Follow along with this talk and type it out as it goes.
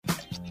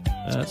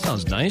That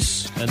sounds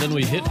nice. And then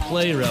we hit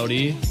play,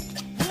 Rowdy,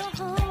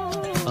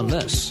 on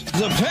this.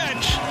 The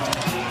pitch.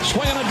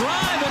 Swinging a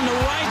drive into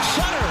right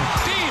center.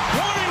 Deep.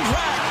 Warning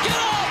track. Get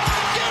up.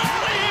 Get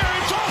out of here.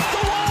 It's off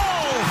the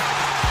wall.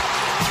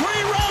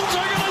 3 runs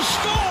are going to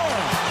score.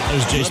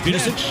 There's Jace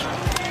Peterson.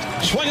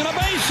 Swinging a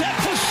base hit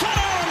to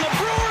center. And the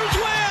Brewers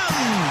win.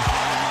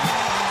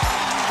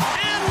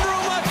 Andrew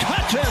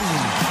McCutchen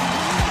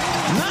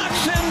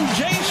knocks in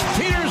Jace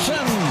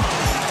Peterson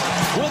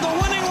with a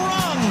winning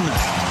run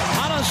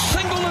on a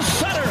single to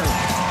center.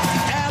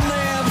 And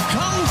they have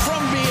come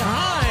from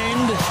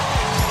behind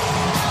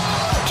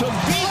to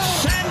beat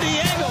San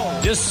Diego.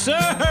 Yes, sir.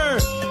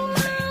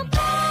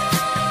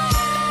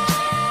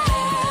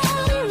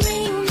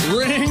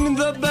 Ring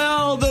the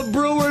bell. The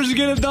Brewers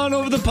get it done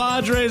over the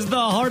Padres. The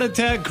Heart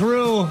Attack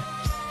crew.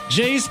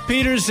 Jace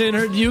Peterson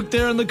heard Uke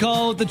there on the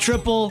call with the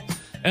triple.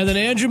 And then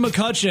Andrew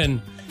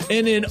McCutchen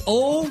in an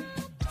 0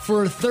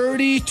 for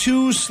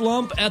 32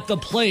 slump at the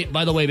plate.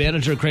 By the way,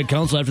 manager Craig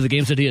Counsell after the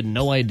game said he had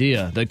no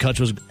idea that Kutch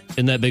was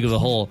in that big of a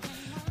hole.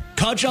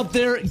 Kutch up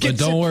there gets but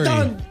don't worry.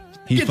 Done.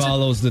 He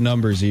follows the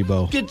numbers,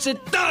 Ebo. Gets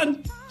it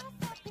done.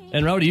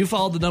 And Rowdy, you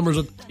followed the numbers.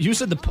 You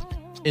said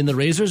in the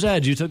Razor's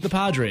Edge, you took the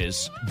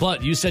Padres,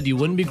 but you said you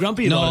wouldn't be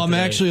grumpy about it. No, I'm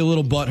actually a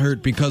little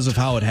butthurt because of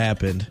how it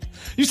happened.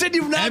 You said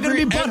you're not going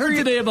to be butthurt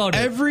today about it.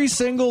 Every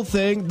single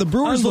thing. The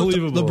Brewers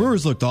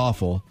looked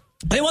awful.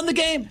 They won the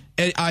game.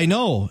 I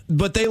know,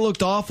 but they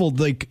looked awful.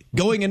 Like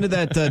going into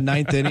that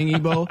ninth inning,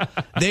 Ebo,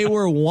 they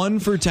were 1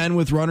 for 10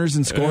 with runners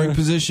in scoring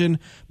position.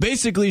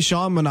 Basically,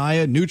 Sean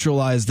Manaea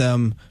neutralized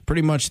them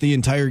pretty much the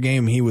entire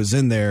game he was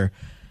in there.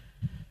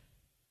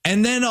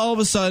 And then all of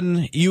a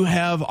sudden, you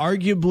have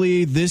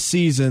arguably this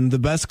season the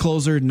best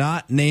closer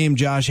not named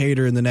Josh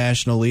Hader in the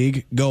National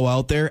League go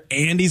out there,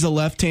 and he's a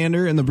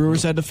left-hander, and the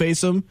Brewers had to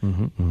face him,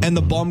 and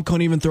the bum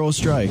couldn't even throw a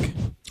strike.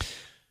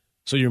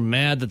 So you're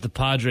mad that the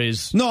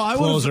Padres? No, I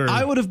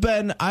would have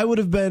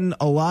been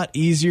a lot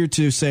easier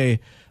to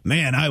say,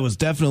 man, I was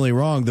definitely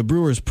wrong. The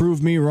Brewers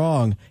proved me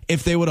wrong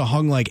if they would have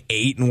hung like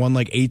 8 and won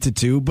like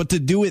 8-2. But to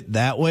do it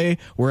that way,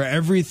 where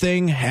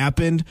everything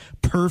happened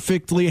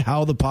perfectly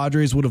how the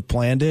Padres would have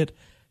planned it,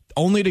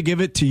 only to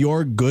give it to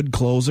your good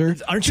closer.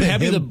 Aren't you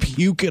happy to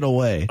puke it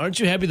away? Aren't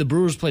you happy the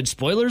Brewers played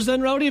spoilers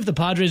then, Rowdy? If the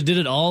Padres did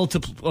it all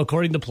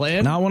according to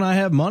plan? Not when I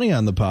have money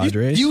on the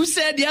Padres. You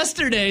said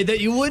yesterday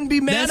that you wouldn't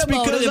be mad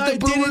about it if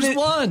the Brewers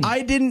won.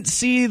 I didn't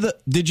see the.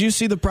 Did you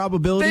see the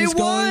probabilities?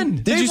 They won.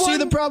 Did you see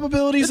the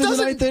probabilities in the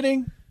ninth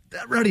inning?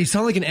 Rowdy, you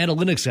sound like an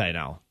analytics guy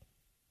now.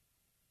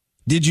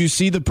 Did you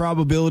see the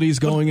probabilities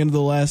going into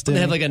the last inning?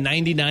 They have like a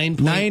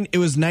 99. It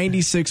was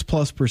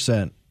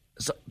 96+%.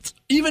 So,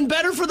 even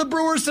better for the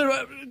Brewers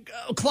to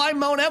climb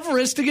Mount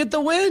Everest to get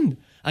the win.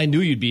 I knew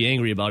you'd be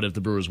angry about it if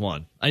the Brewers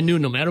won. I knew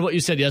no matter what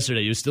you said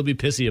yesterday, you'd still be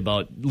pissy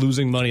about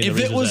losing money in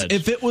the Razor's Edge.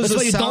 If it was That's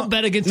why you sound, don't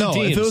bet against the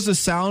teams. If it was a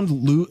sound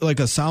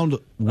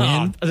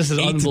win, this is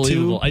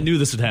unbelievable. I knew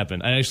this would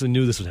happen. I actually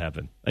knew this would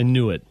happen. I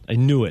knew it.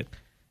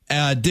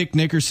 Dick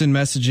Nickerson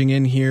messaging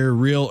in here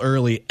real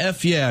early.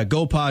 F yeah,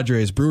 go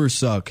Padres. Brewers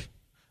suck.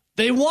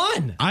 They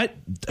won.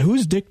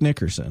 Who's Dick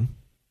Nickerson?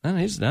 I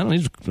don't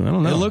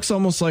know. It looks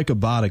almost like a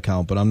bot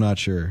account, but I'm not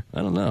sure. I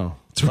don't know.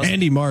 It's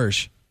Randy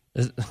Marsh.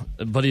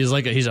 But he's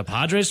a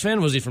Padres fan?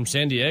 Was he from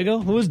San Diego?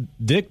 Who is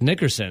Dick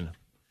Nickerson?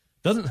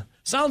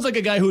 Sounds like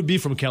a guy who would be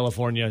from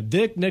California.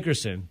 Dick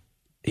Nickerson.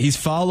 He's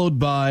followed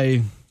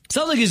by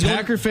sounds like he's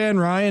Packer fan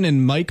Ryan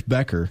and Mike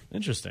Becker.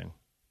 Interesting.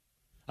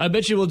 I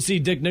bet you would see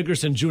Dick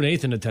Nickerson June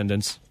 8th in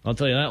attendance. I'll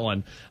tell you that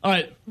one. All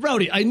right,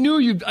 Rowdy, I knew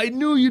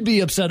you'd be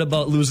upset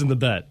about losing the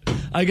bet.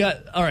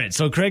 All right,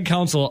 so Craig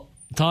Counsell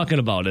talking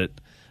about it.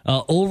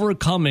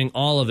 Overcoming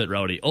all of it,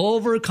 Rowdy.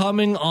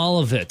 Overcoming all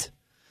of it.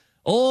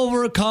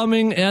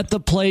 Overcoming at the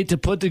plate to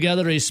put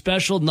together a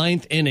special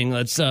ninth inning.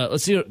 Let's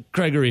see what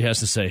Gregory has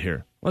to say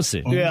here. Let's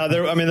see. Yeah,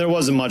 there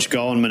wasn't much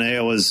going.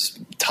 Manaea was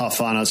tough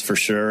on us for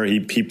sure.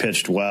 He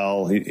pitched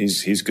well.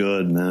 He's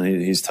good, man.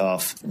 He's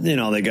tough. They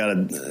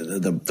got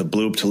the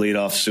bloop to lead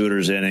off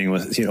Suter's inning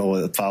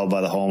with followed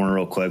by the homer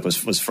real quick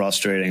was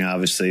frustrating,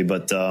 obviously.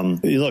 But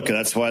you look,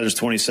 that's why there's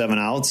 27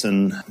 outs,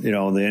 and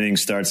the inning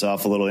starts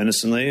off a little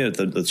innocently.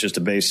 It's just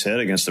a base hit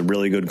against a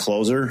really good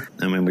closer.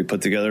 I mean, we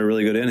put together a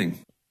really good inning.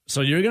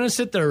 So you're gonna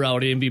sit there,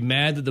 Rowdy, and be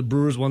mad that the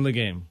Brewers won the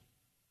game.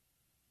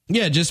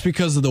 Yeah, just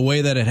because of the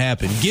way that it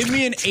happened. Give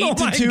me an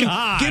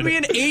 8-2. Give me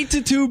an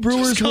 8-2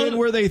 Brewers win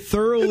where they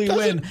thoroughly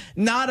win.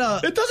 Not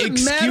a it doesn't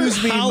excuse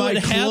matter me, how my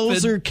it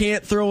closer happened.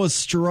 can't throw a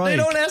strike.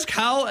 They don't ask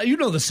how. You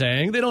know the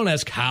saying. They don't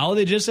ask how.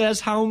 They just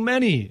ask how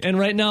many. And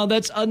right now,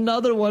 that's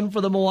another one for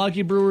the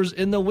Milwaukee Brewers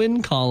in the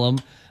win column.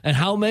 And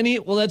how many?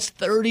 Well, that's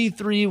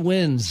 33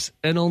 wins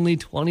and only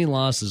 20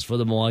 losses for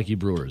the Milwaukee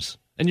Brewers.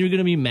 And you're going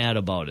to be mad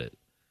about it.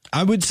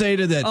 I would say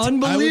to that.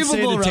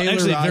 Unbelievable. I would say to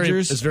Taylor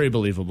Rogers. It's very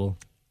believable.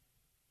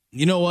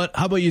 You know what?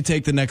 How about you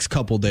take the next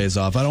couple days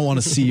off? I don't want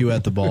to see you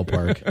at the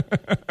ballpark.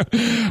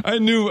 I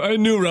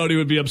knew Rowdy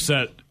would be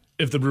upset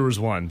if the Brewers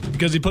won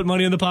because he put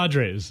money on the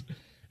Padres.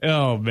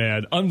 Oh,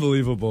 man.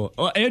 Unbelievable.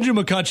 Andrew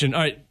McCutchen.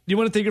 All right. You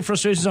want to take your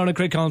frustrations on to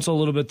Craig Counsell a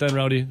little bit then,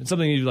 Rowdy? It's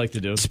something you'd like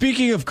to do.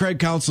 Speaking of Craig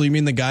Counsell, you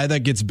mean the guy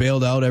that gets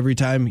bailed out every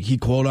time he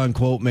quote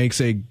unquote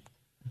makes a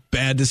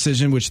bad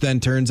decision, which then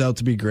turns out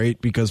to be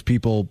great because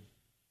people.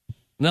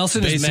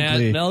 Nelson is mad.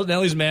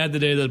 Nelly's mad the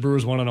day that the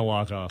Brewers won on a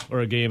walk-off or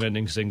a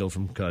game-ending single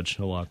from Kutch,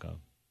 a walk-off.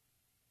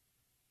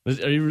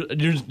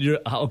 You're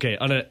okay,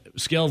 on a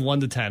scale of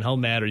 1 to 10, how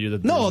mad are you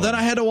that? No, then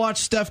I had to watch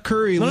Steph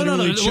Curry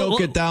literally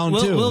choke it down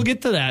too. We'll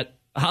get to that.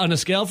 On a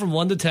scale from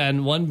 1 to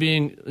 10, 1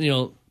 being,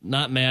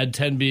 not mad,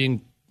 10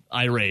 being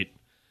irate.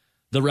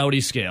 The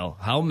Rowdy scale.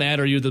 How mad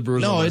are you the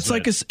Brewers? No, it's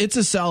like it's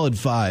a solid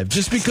 5.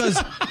 Just because,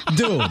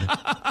 dude,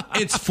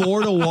 it's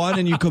 4-1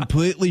 and you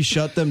completely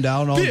shut them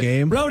down all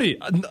game. Rowdy,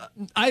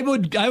 I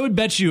would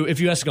bet you if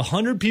you ask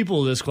 100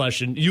 people this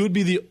question, you would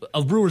be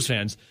of Brewers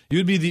fans, you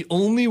would be the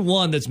only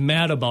one that's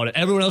mad about it.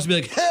 Everyone else would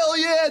be like, hell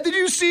yeah, did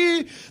you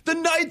see the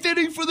 9th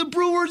inning for the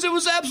Brewers? It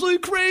was absolutely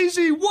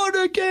crazy. What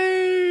a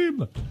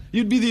game.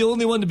 You'd be the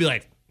only one to be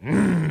like,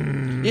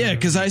 Yeah,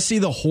 because I see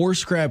the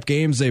horse crap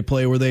games they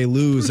play where they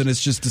lose and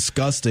it's just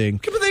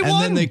disgusting. But they won.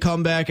 won. Then they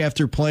come back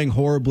after playing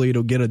horribly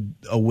to get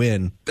a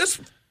win.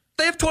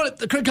 They have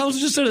 20. Craig Counsell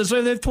just said it.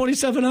 So they have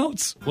 27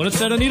 outs. What it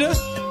said, Anita?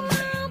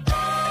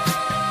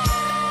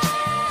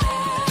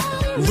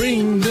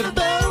 Ring the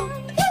bell.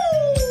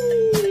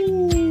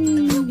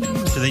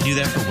 Do they do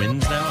that for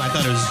wins now? I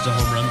thought it was just a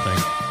home run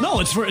thing. No,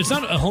 it's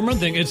not a home run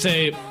thing. It's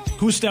a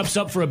who steps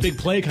up for a big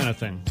play kind of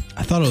thing.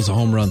 I thought it was a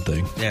home run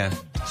thing. Yeah.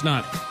 It's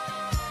not.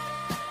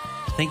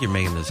 I think you're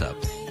making this up.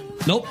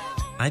 Nope.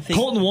 I think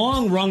Colton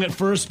Wong rung it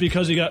first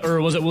because he got,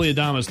 or was it Willie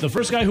Adames? The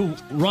first guy who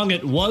rung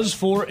it was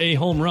for a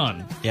home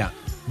run. Yeah.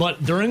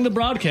 But during the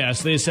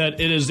broadcast, they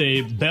said it is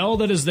a bell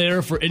that is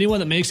there for anyone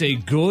that makes a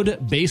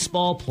good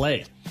baseball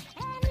play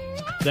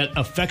that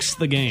affects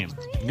the game.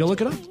 Go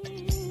look it up.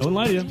 I wouldn't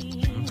lie to you.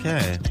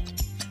 Okay.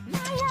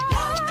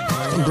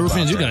 Brewer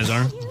fans you guys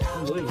are.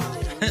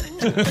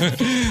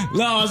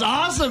 No, it was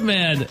awesome,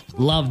 man.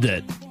 Loved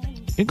it.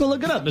 You can go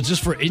look it up. It's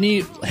just for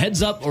any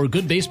heads up or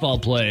good baseball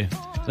play.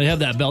 They have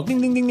that bell.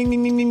 Ding, ding, ding, ding,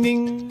 ding, ding, ding,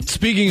 ding.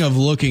 Speaking of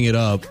looking it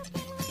up,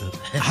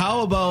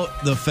 how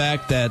about the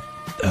fact that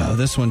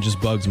this one just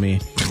bugs me?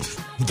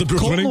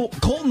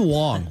 Colton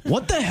Wong.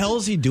 What the hell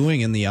is he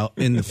doing in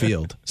the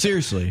field?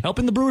 Seriously,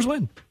 Helping the Brewers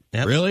win.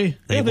 Yep. Really?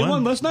 They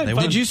won last night.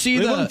 Did you see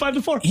they the won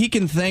 5-4? He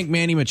can thank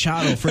Manny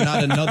Machado for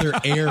not another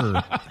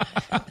error.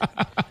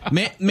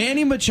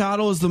 Manny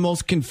Machado is the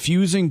most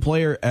confusing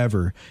player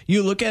ever.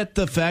 You look at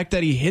the fact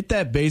that he hit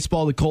that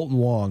baseball to Colton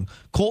Wong.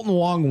 Colton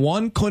Wong,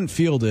 1, couldn't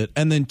field it,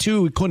 and then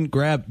 2, he couldn't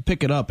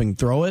pick it up and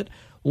throw it.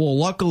 Well,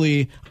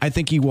 luckily, I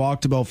think he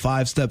walked about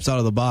 5 steps out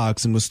of the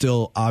box and was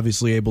still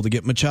obviously able to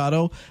get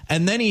Machado.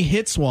 And then he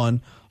hits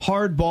one,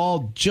 hard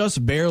ball,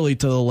 just barely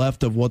to the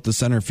left of what the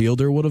center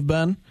fielder would have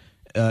been.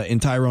 In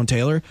Tyrone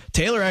Taylor.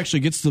 Taylor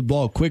actually gets the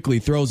ball quickly,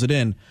 throws it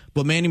in,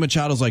 but Manny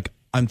Machado's like,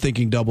 I'm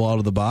thinking double out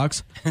of the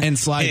box, and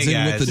slides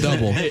in with the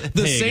double.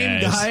 The same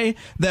guy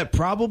that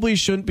probably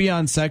shouldn't be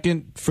on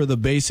second for the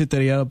base hit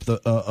that he had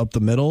up the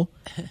middle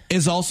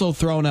is also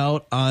thrown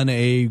out on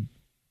a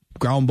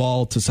ground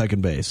ball to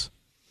second base.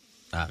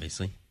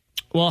 Obviously.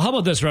 Well, how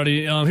about this,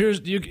 Rowdy?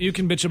 Here's you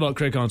can bitch about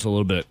Craig Counsell a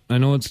little bit. I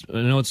know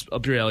it's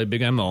up your alley,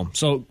 big MO.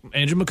 So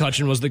Andrew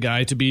McCutchen was the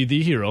guy to be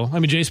the hero. I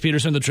mean, Jace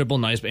Peterson, the triple,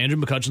 nice, but Andrew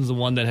McCutchen's the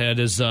one that had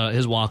his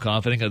walk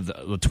off. I think the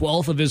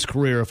 12th of his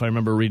career, if I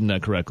remember reading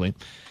that correctly,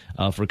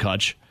 for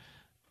Kutch.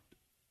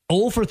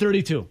 0 for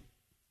 32,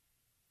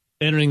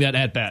 entering that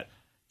at bat.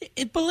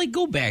 But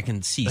go back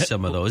and see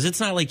some of those. It's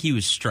not like he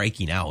was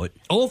striking out.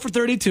 0 for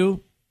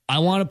 32. I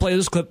want to play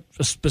this clip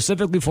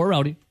specifically for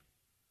Rowdy.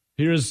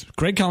 Here's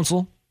Craig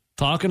Counsell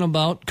talking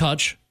about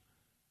Kutch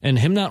and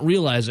him not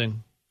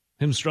realizing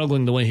him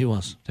struggling the way he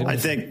was. I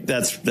think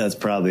that's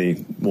probably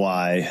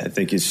why. I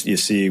think you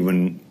see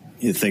when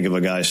you think of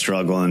a guy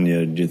struggling,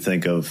 you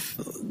think of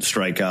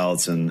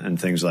strikeouts and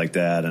things like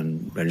that,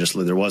 and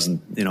there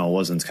wasn't it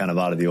wasn't kind of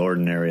out of the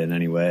ordinary in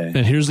any way.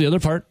 And here's the other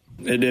part.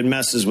 It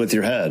messes with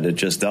your head. It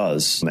just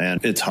does.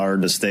 And it's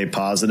hard to stay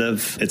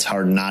positive. It's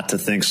hard not to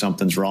think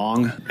something's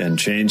wrong and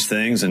change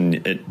things.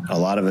 And a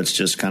lot of it's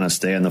just kind of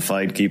stay in the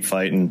fight, keep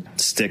fighting,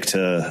 stick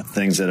to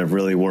things that have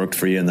really worked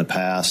for you in the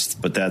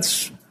past. But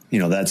that's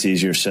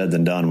easier said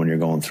than done when you're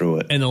going through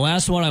it. And the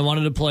last one I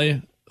wanted to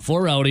play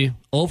for Rowdy,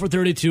 0 for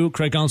 32.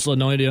 Craig Counsell had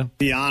no idea.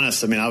 Be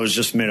honest, I mean, I was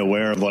just made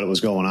aware of what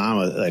was going on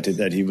with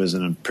that he was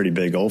in a pretty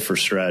big 0 for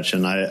stretch,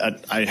 and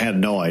I had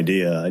no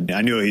idea.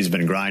 I knew he's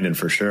been grinding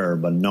for sure,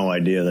 but no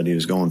idea that he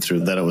was going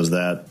through that. It was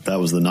that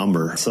was the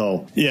number.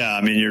 So yeah,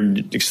 I mean, you're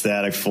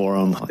ecstatic for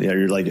him. Yeah,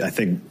 you're like, I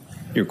think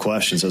your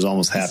question says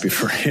almost happy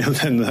for him,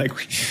 and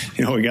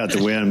we got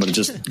the win, but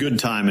just good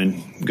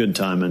timing,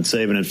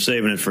 saving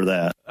it for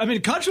that. I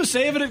mean, Kutch was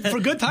saving it for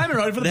good timing,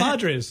 right, for the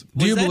Padres.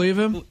 Do you believe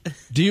him?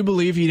 Do you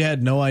believe he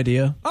had no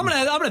idea? I'm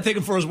gonna take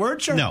him for his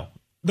word. Sure. No,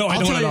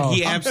 I don't at all.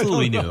 He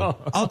absolutely knew.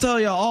 I'll tell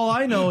you, all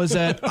I know is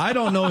that I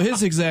don't know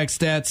his exact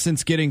stats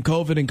since getting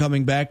COVID and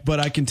coming back, but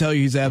I can tell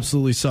you he's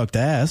absolutely sucked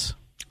ass.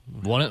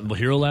 Won it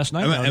hero last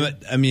night.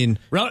 I mean,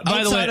 By the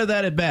outside way- of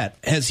that at bat,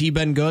 has he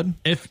been good?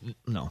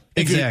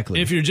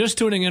 Exactly. If you're just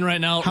tuning in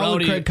right now, How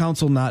Rowdy, would Craig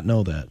Counsell not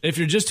know that? if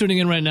you're just tuning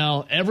in right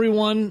now,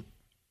 everyone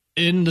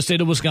in the state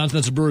of Wisconsin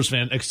that's a Brewers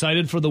fan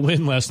excited for the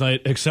win last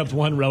night, except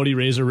one Rowdy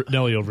Razor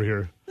Nelly over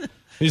here.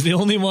 He's the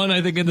only one,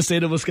 I think, in the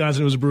state of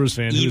Wisconsin who's a Brewers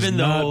fan. Even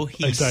though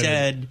he excited.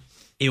 said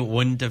it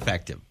wouldn't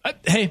affect him.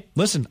 Hey,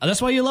 listen,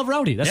 that's why you love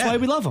Rowdy. That's why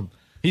we love him.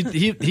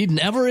 He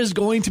never is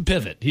going to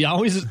pivot. He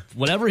always,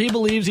 whatever he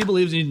believes, and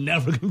he's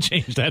never going to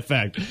change that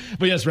fact.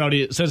 But yes,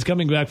 Rowdy, since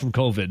coming back from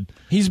COVID,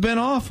 He's been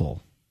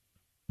awful.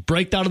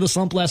 breaked out of the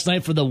slump last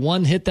night for the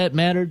one hit that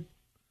mattered.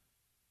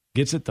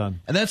 Gets it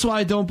done. And that's why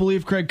I don't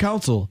believe Craig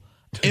Counsell.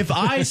 If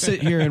I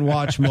sit here and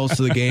watch most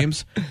of the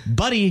games,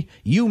 buddy,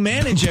 you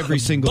manage every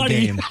single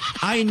Buddy. game.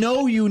 I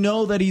know you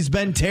know that he's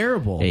been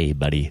terrible. Hey,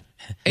 buddy.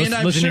 And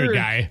I'm listen sure here,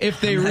 guy.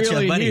 if they I'm not your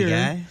really buddy, hear,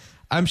 guy.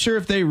 I'm sure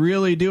if they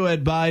really do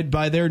abide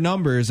by their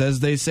numbers as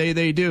they say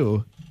they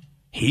do,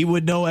 he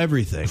would know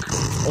everything.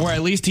 Or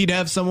at least he'd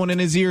have someone in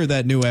his ear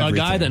that knew everything. A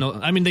guy that know,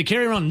 I mean, they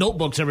carry around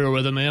notebooks everywhere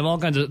with them. They have all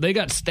kinds of. They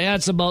got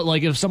stats about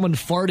like if someone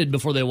farted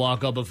before they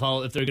walk up, if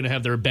they're going to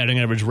have their batting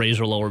average raise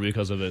or lower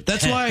because of it.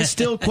 That's why I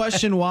still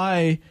question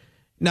why.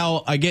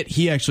 Now, I get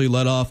he actually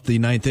led off the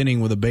ninth inning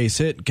with a base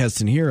hit,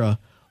 Keston Hiura.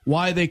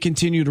 Why they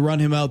continue to run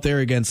him out there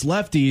against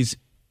lefties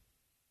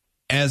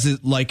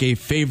as like a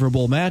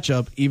favorable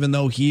matchup, even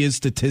though he is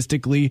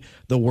statistically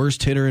the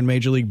worst hitter in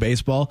Major League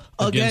Baseball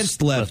against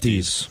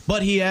lefties.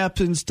 But he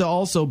happens to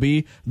also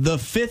be the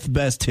fifth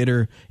best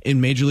hitter in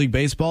Major League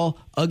Baseball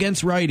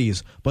against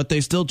righties. But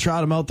they still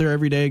trot him out there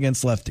every day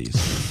against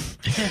lefties.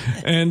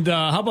 And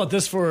how about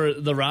this for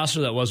the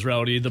roster that was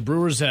Rowdy? The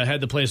Brewers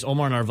had to place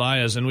Omar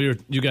Narvaez, and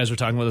you guys were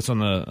talking about this on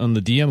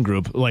the DM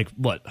group. Like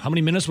what? How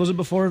many minutes was it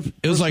before?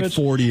 It was like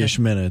 40-ish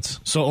minutes.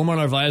 So Omar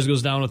Narvaez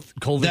goes down with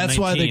COVID-19. That's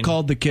why they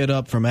called the kid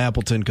up from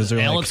Appleton because they're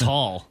Alex like,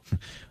 Hall.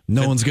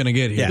 no one's going to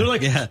get here. They're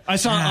like, I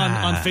saw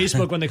on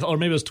Facebook when they called, or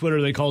maybe it was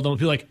Twitter, they called them.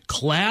 People like,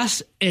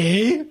 Class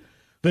A?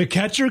 The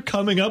catcher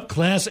coming up,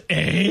 Class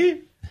A?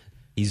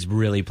 He's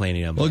really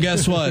planning on. Well,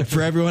 guess what?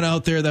 For everyone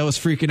out there that was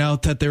freaking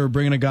out that they were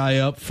bringing a guy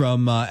up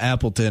from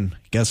Appleton,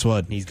 guess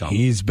what? He's gone.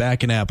 He's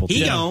back in Appleton.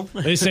 He gone.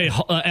 They say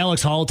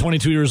Alex Hall,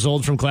 22 years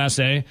old from Class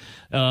A.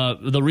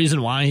 The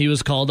reason why he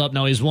was called up,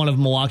 now he's one of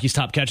Milwaukee's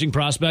top catching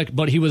prospect,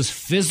 but he was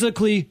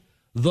physically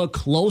the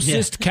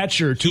closest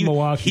catcher to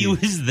Milwaukee. He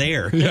was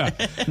there. Yeah,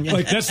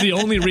 like that's the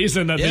only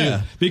reason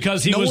that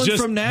because he no was one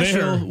just from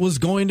Nashville there. was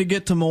going to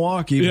get to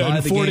Milwaukee by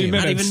in the 40 game.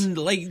 minutes. Not even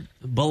like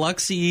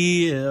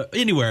Biloxi,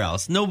 anywhere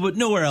else.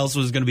 Nowhere else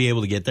was going to be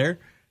able to get there.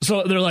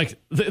 So they're like,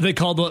 they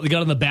got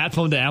on the bat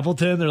phone to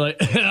Appleton. They're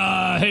like,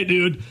 hey,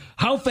 dude,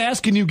 how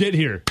fast can you get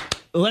here?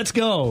 Let's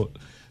go.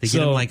 They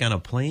get him like on a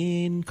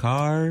plane,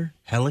 car,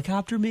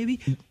 helicopter,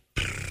 maybe.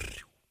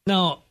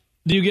 Now,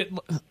 do you get?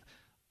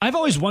 I've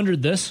always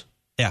wondered this.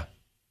 Yeah.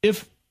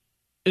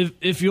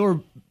 If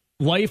your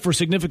wife or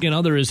significant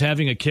other is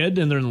having a kid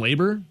and they're in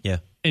labor, Yeah.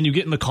 and you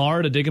get in the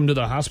car to take him to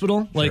the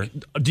hospital, like,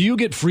 do you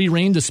get free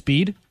reign to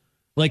speed?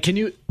 Like, can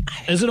you?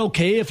 Is it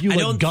okay if you I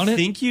don't gun it?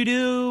 think you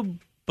do,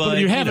 but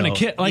You're having a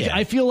kid. Like, yeah.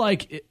 I feel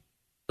like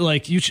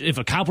if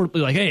a cop were to be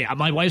like, hey,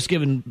 my wife's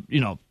giving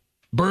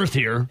birth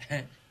here,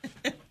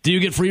 do you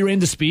get free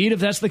reign to speed if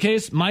that's the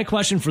case? My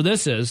question for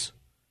this is,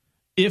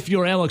 if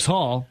you're Alex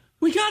Hall.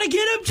 We got to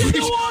get him to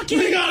Milwaukee.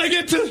 We gotta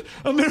get to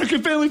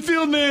American Family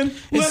Field, man.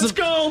 Let's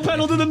go,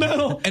 pedal to the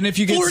metal. And if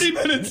you get 40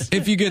 minutes,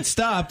 if you get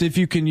stopped, if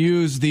you can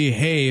use the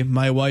 "Hey,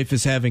 my wife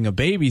is having a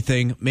baby"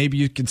 thing, maybe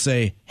you can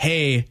say,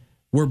 "Hey,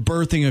 we're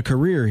birthing a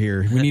career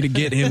here. We need to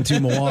get him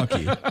to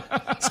Milwaukee."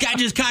 This guy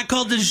just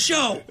called the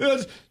show.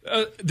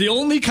 the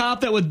only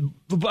cop that would,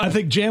 I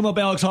think, jam up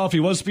Alex Hall if he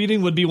was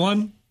speeding would be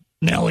one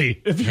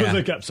Nelly. If he was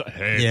a cop, so,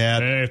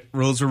 hey,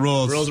 Rules are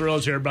rules. Rules are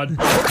rules here, bud.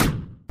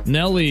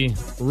 Nelly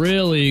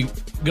really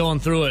going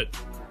through it.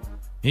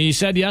 He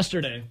said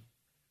yesterday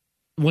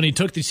when he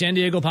took the San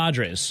Diego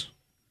Padres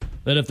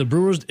that if the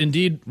Brewers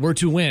indeed were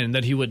to win,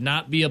 that he would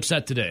not be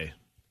upset today.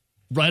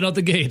 Right out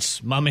the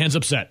gates, my man's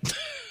upset.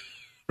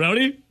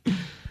 Rowdy,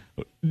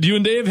 you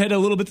and Dave had a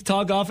little bit to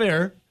talk off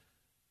air.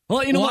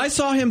 Well, you know what? I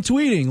saw him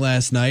tweeting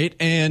last night,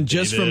 and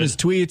just from his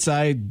tweets,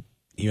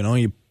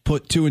 you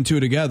put two and two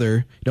together.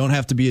 You don't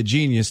have to be a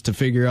genius to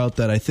figure out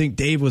that I think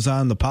Dave was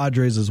on the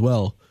Padres as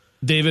well.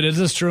 David, is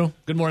this true?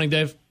 Good morning,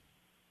 Dave.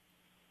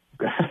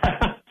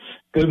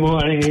 Good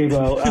morning,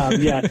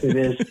 Evo. Yes, it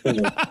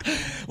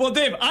is. Well,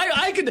 Dave,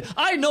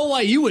 I know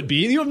why you would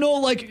be. You have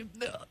no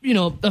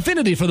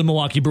affinity for the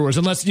Milwaukee Brewers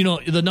unless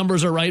the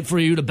numbers are right for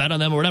you to bet on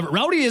them or whatever.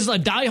 Rowdy is a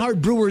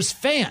diehard Brewers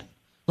fan.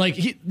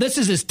 Like this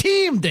is his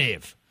team,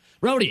 Dave.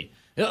 Rowdy,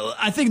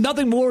 I think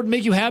nothing more would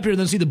make you happier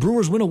than see the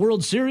Brewers win a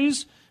World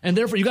Series. And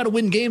therefore, you got to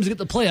win games to get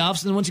the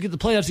playoffs. And then once you get the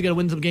playoffs, you got to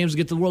win some games to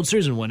get to the World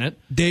Series and win it.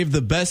 Dave,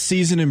 the best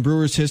season in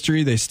Brewers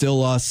history, they still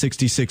lost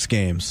 66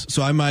 games.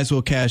 So I might as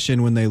well cash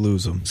in when they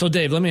lose them. So,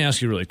 Dave, let me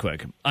ask you really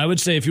quick. I would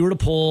say if you were to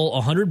poll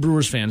 100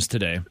 Brewers fans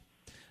today,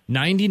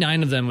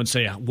 99 of them would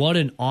say, what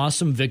an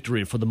awesome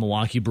victory for the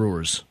Milwaukee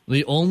Brewers.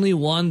 The only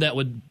one that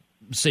would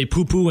say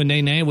poo-poo and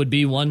nay-nay would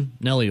be one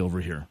Nelly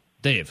over here.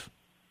 Dave.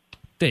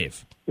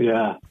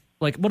 Yeah.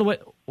 Like, what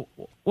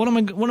am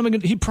I going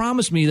to, he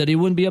promised me that he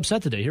wouldn't be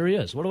upset today. Here he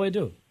is. What do I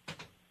do?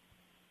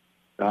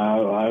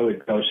 I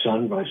would go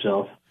sun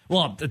myself.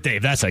 Well,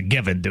 Dave, that's a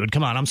given, dude.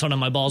 Come on, I'm sunning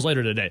my balls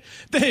later today.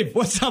 Dave,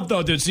 what's up,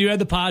 though, dude? So you had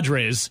the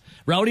Padres.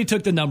 Rowdy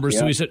took the numbers,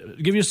 so he said,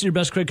 give us your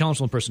best Craig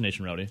Counsell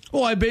impersonation, Rowdy.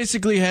 Well, I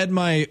basically had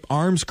my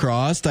arms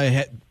crossed. I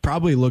had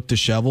probably looked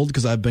disheveled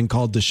because I've been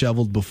called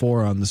disheveled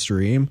before on the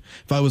stream.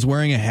 If I was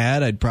wearing a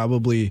hat, I'd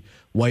probably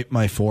wipe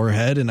my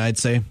forehead and I'd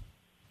say,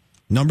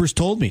 numbers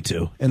told me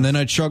to. And then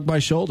I'd shrug my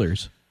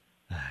shoulders.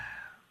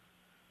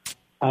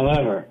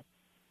 However,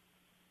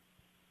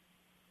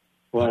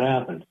 what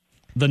happened?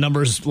 The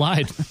numbers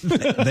lied.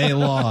 They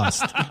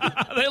lost.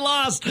 They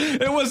lost.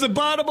 It was the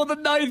bottom of the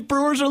ninth.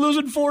 Brewers are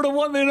losing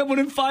 4-1. They ended up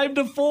winning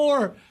 5-4.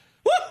 Woo!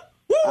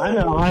 Woo! I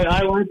know.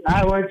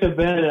 I went to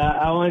bed.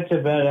 I went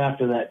to bed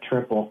after that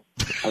triple.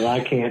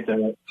 I can't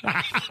do it.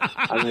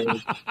 I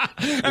mean,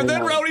 and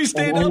then Rowdy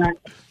stayed up.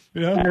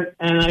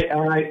 And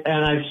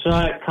I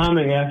saw it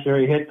coming after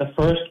he hit the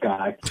first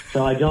guy,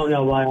 so I don't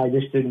know why I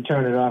just didn't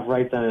turn it off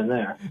right then and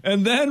there.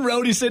 And then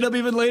Rowdy stayed up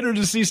even later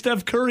to see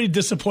Steph Curry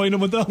disappoint him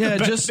with the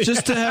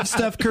just to have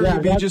Steph Curry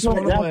be just one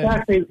away.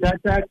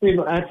 That's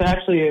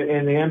actually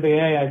in the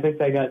NBA. I think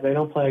they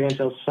don't play again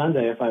until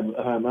Sunday, if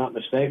I'm not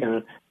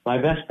mistaken. My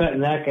best bet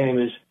in that game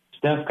is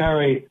Steph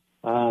Curry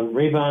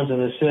rebounds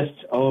and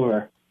assists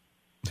over.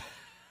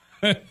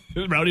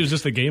 Rowdy was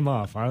just a game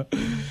off, huh?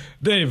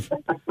 Dave,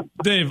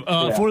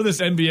 for this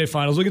NBA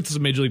Finals, we'll get to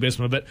some Major League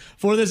Baseball, but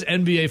for this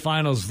NBA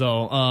Finals,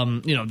 though,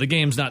 the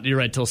game's not, you're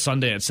right, till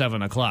Sunday at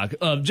 7 o'clock.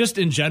 Just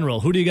in general,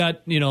 who do you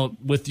got,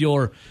 with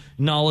your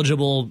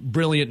knowledgeable,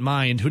 brilliant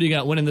mind, who do you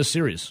got winning this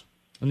series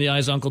in the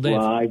eyes of Uncle Dave?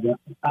 Well,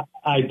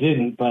 I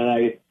didn't, but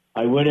I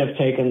would have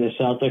taken the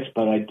Celtics,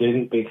 but I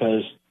didn't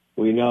because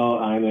we know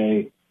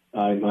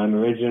I'm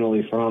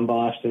originally from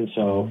Boston,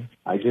 so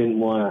I didn't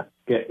want to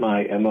get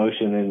my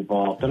emotion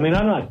involved. I mean,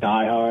 I'm not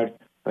diehard.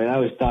 I mean, I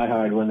was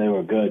diehard when they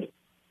were good.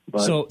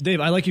 But, so,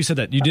 Dave, I like you said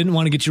that. You didn't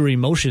want to get your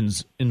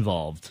emotions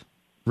involved.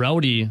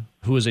 Rowdy,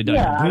 who is a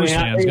diehard Brewers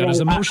fan, got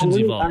his emotions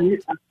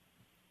involved.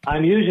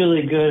 I'm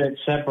usually good at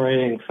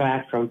separating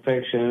fact from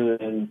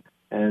fiction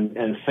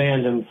and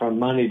fandom from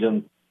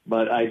moneydom,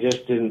 but I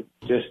just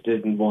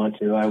didn't want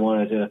to. I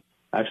wanted to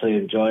actually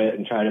enjoy it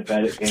and try to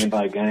bet it game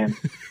by game.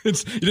 You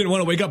didn't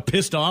want to wake up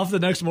pissed off the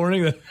next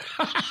morning?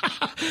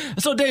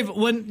 So, Dave,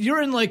 when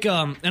you're in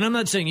and I'm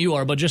not saying you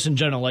are, but just in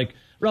general, like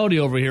Rowdy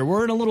over here,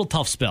 we're in a little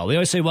tough spell. They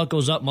always say what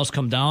goes up must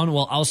come down.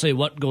 Well, I'll say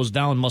what goes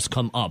down must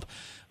come up.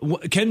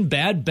 Can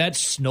bad bets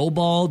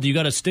snowball? Do you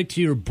got to stick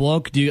to your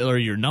book or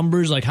your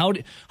numbers? Like how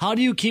do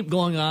you keep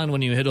going on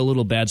when you hit a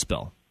little bad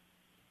spell?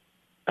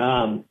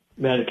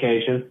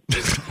 Medication.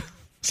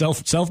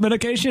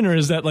 Self-medication, or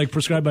is that like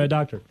prescribed by a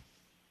doctor?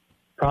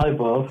 Probably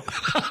both.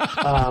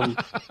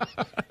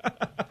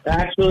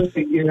 Actually,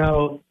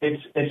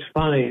 it's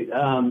funny.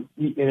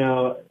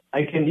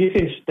 You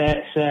can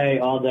say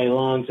all day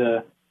long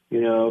to,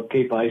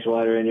 keep ice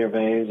water in your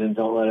veins and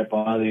don't let it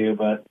bother you,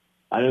 but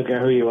I don't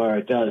care who you are,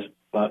 it does.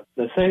 But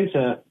the thing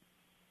to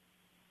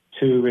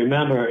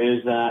remember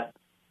is that,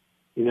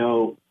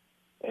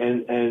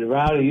 and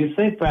Rowdy, you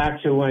think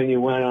back to when you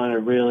went on a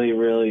really,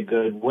 really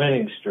good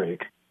winning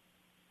streak.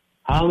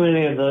 How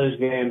many of those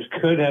games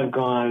could have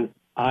gone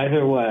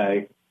either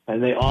way,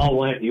 and they all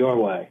went your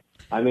way?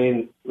 I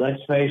mean,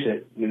 let's face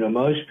it,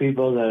 most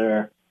people that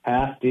are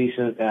half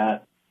decent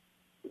at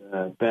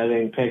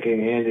betting,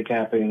 picking,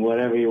 handicapping,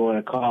 whatever you want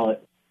to call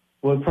it,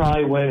 would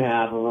probably win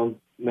half of them,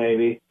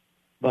 maybe.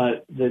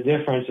 But the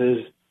difference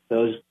is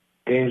those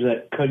games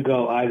that could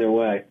go either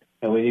way.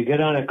 And when you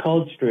get on a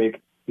cold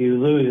streak, you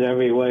lose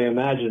every way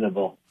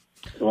imaginable,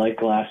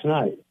 like last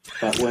night.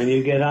 But when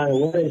you get on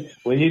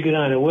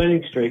a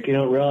winning streak, you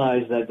don't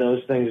realize that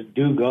those things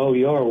do go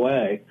your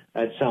way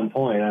at some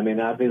point. I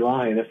mean, I'd be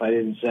lying if I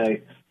didn't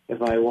say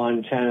if I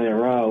won 10 in a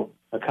row,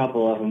 a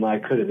couple of them I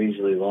could have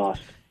easily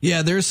lost.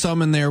 Yeah, there's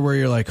some in there where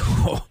you're like,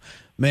 oh,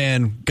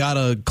 man, got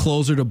a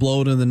closer to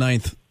blow it in the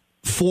ninth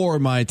for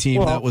my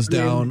team that was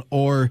down,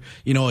 or,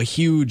 a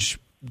huge,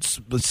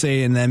 let's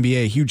say in the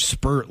NBA, a huge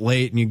spurt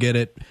late, and you get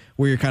it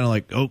where you're kind of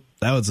like, oh,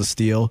 that was a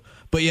steal.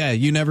 But yeah,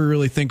 you never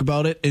really think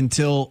about it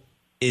until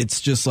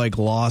it's just like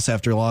loss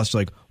after loss.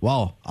 Like,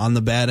 wow, on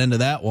the bad end of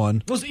that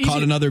one,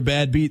 caught another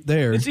bad beat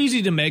there. It's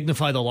easy to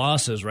magnify the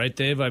losses, right,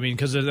 Dave? I mean,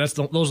 because those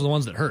are the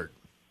ones that hurt.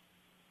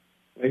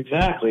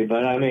 Exactly,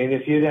 but I mean,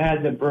 if you'd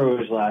had the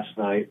Brewers last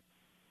night,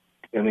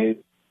 I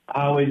mean,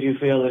 how would you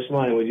feel this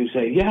morning? Would you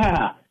say,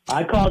 yeah,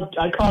 I called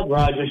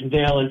Rogers and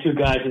Dale and two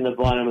guys in the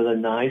bottom of the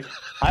ninth.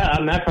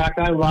 Matter of fact,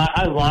 I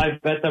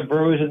live bet the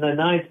Brewers in the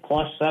ninth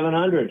plus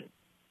 700.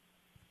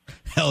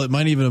 Hell, it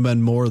might even have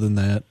been more than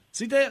that.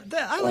 See,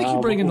 I like you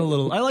bringing a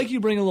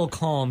little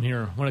calm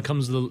here when it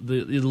comes to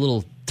the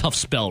little tough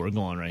spell we're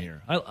going right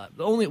here.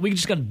 We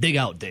just got to dig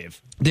out,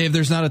 Dave. Dave,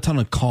 there's not a ton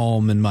of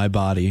calm in my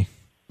body.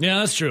 Yeah,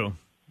 that's true.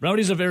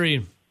 Rowdy's a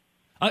very.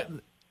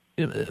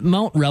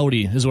 Mount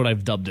Rowdy is what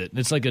I've dubbed it.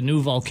 It's like a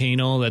new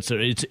volcano it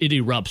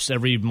erupts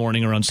every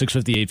morning around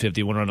 6:50,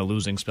 8:50 when we're on a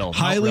losing spell.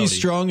 Highly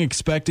strung,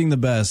 expecting the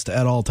best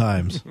at all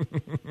times.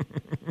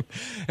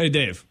 Hey,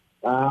 Dave.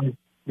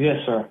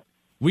 Yes, sir.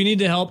 We need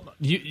to help.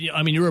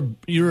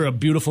 You're a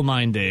beautiful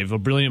mind, Dave, a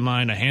brilliant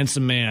mind, a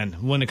handsome man.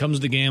 When it comes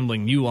to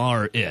gambling, you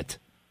are it.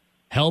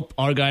 Help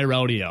our guy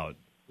Rowdy out.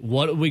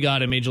 What do we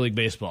got in Major League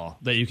Baseball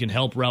that you can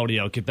help Rowdy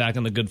out, get back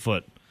on the good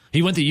foot?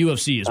 He went to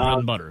UFC, his bread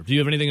and butter. Do you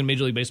have anything in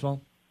Major League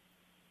Baseball?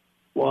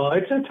 Well,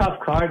 it's a tough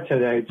card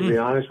today, to be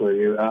honest with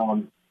you.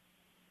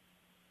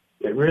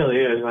 It really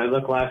is. I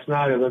looked last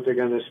night. I looked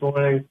again this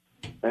morning.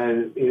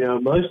 And,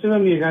 most of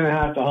them you're going to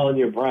have to hold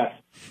your breath.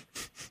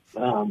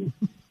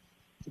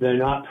 They're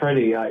not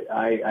pretty.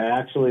 I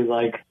actually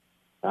like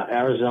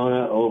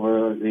Arizona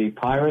over the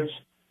Pirates.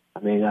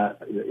 I mean,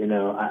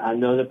 I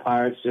know the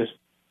Pirates just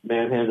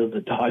manhandled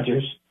the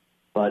Dodgers,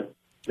 but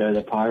they're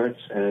the Pirates.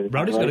 And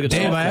Rowdy's got a good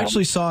Dave, I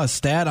actually saw a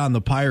stat on the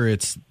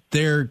Pirates.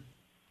 They're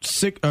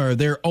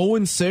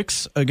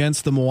 0-6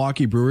 against the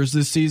Milwaukee Brewers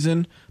this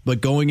season, but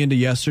going into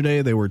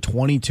yesterday, they were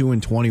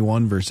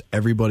 22-21 versus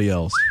everybody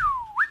else.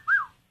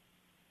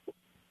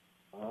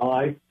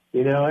 Well,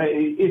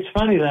 it's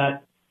funny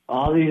that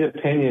all these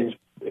opinions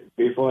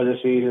before the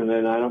season,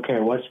 and I don't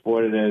care what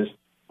sport it is,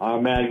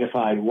 are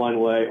magnified one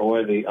way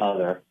or the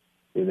other.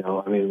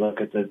 Look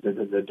at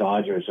the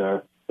Dodgers.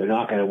 They're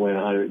not going to win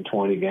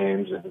 120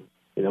 games, and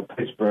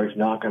Pittsburgh's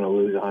not going to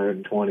lose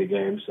 120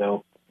 games.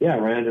 So yeah,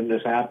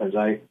 randomness happens.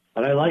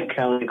 But I like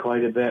Kelly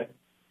quite a bit.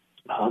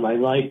 I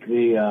like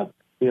the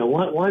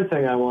one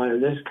thing I want,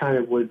 and this kind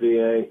of would be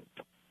a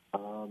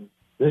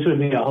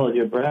hold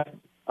your breath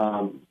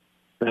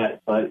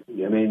bet. But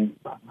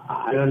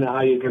I don't know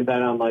how you can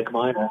bet on Mike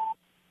Minor.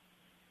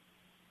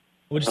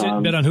 What'd you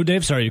say? Bet on who,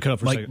 Dave? Sorry, you cut up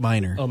for a second.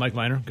 Mike Minor. Oh, Mike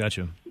Minor. Got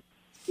you.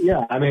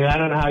 Yeah, I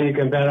don't know how you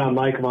can bet on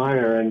Mike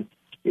Minor, and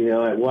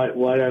what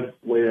if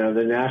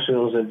the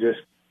Nationals have just,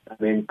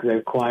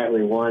 they've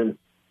quietly won,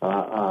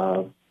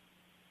 a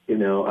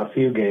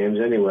few games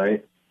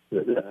anyway.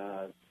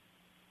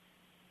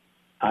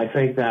 I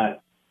think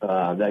that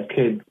that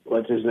kid,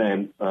 what's his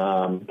name,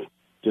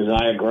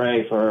 Josiah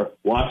Gray for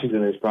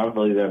Washington is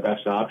probably their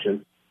best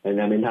option,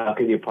 and how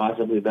could you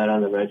possibly bet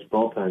on the Reds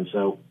bullpen?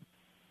 So,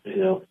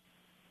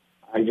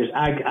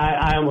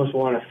 I almost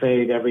want to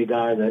fade every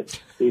guy that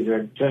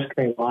either just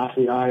came off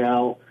the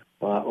IL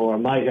or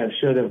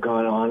should have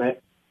gone on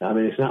it.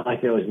 It's not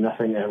like there was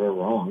nothing ever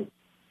wrong.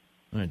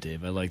 All right,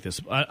 Dave, I like this.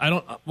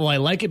 I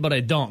like it, but I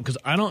don't, because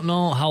I don't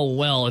know how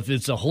well, if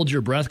it's a hold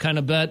your breath kind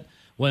of bet,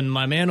 when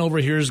my man over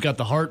here's got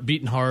the heart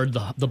beating hard,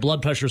 the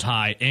blood pressure's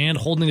high, and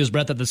holding his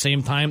breath at the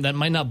same time, that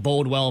might not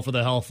bode well for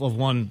the health of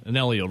one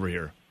Nelly over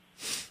here.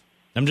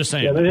 I'm just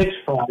saying. Yeah, but it's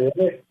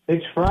Friday.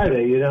 It's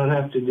Friday. You don't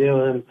have to deal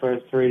with him for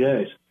 3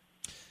 days.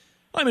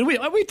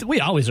 We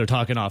always are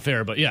talking off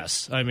air, but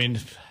yes,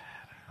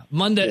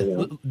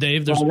 Monday,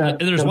 Dave.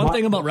 There's one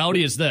thing about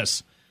Rowdy is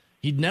this: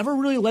 he never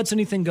really lets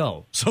anything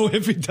go. So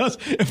if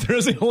there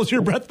is a hold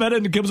your breath bet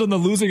and it comes on the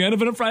losing end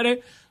of it on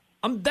Friday,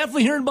 I'm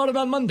definitely hearing about it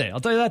on Monday. I'll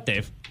tell you that,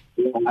 Dave.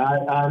 Yeah,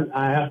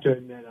 I have to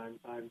admit,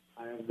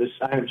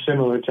 I have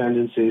similar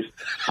tendencies.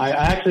 I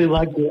actually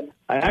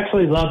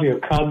love your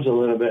Cubs a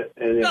little bit,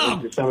 and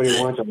if somebody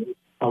wants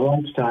a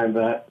lunchtime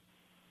bet.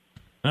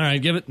 All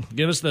right,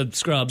 give us the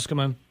scrubs. Come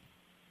on.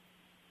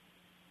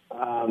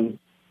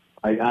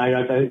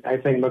 I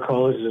think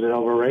McCullers is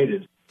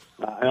overrated.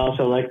 I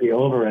also like the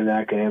over in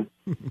that game.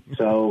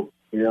 So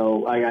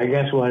I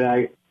guess what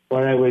I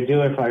would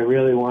do if I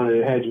really wanted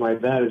to hedge my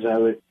bet is I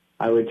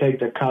would take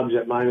the Cubs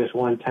at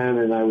 -110,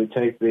 and I would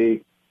take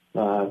the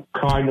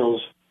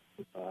Cardinals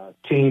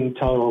team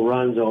total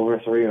runs over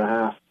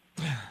 3.5.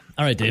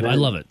 All right, Dave, I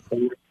love it.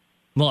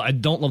 Well, I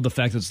don't love the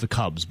fact that it's the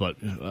Cubs, but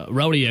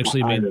Rowdy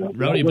actually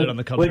Rowdy bet on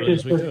the Cubs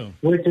this week too.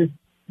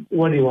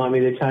 What do you want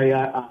me to tell you?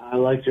 I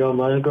like Joe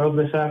Musgrove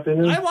this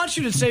afternoon. I want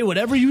you to say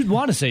whatever you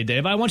want to say,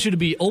 Dave. I want you to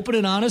be open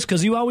and honest,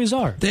 because you always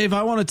are. Dave,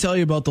 I want to tell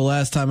you about the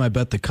last time I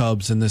bet the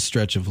Cubs in this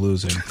stretch of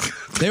losing.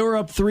 They were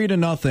up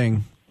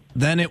 3-0.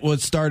 Then it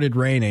started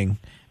raining,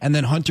 and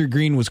then Hunter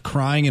Green was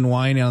crying and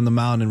whining on the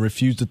mound and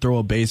refused to throw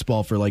a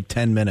baseball for like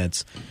 10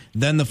 minutes.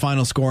 Then the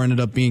final score ended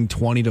up being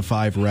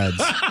 20-5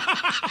 Reds.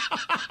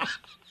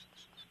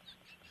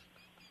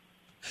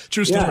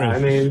 True story.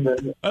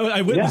 Yeah,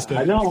 I witnessed it.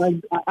 I know.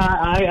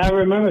 I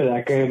remember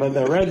that game, but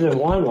the Reds have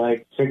won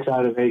like 6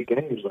 out of 8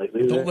 games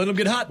lately. Don't let them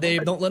get hot,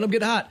 Dave. Don't let them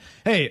get hot.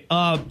 Hey,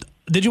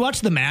 did you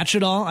watch the match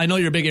at all? I know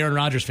you're a big Aaron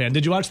Rodgers fan.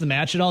 Did you watch the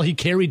match at all? He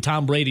carried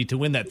Tom Brady to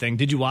win that thing.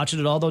 Did you watch it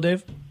at all, though,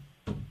 Dave?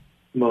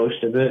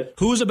 Most of it.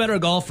 Who's a better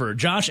golfer,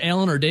 Josh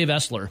Allen or Dave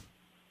Essler?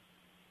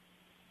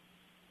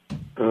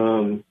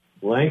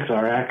 Length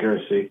or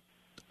accuracy?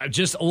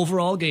 Just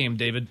overall game,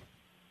 David.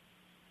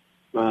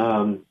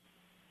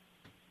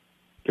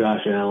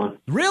 Josh Allen.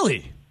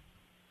 Really?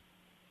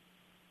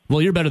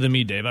 Well, you're better than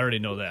me, Dave. I already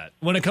know that.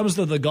 When it comes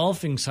to the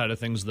golfing side of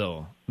things,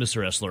 though,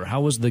 Mr. Essler, how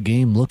was the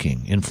game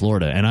looking in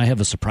Florida? And I have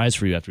a surprise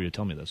for you after you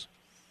tell me this.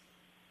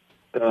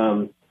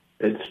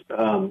 It's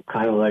kind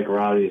of like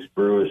Rowdy's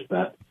Brewers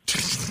bet.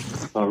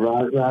 a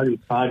Rowdy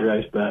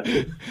Padres bet.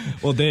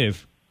 Well,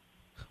 Dave.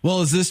 Well,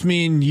 does this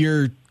mean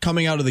you're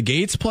coming out of the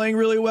gates playing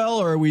really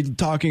well, or are we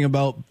talking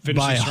about Finishing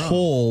by strong.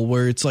 hole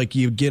where it's like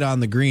you get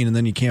on the green and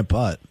then you can't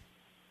putt?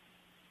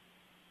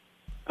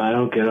 I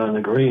don't get on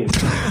the green.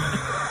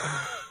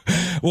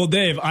 Well,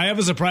 Dave, I have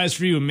a surprise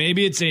for you.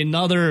 Maybe it's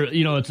another,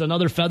 it's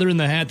another feather in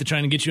the hat to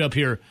trying to get you up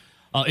here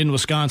in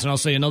Wisconsin. I'll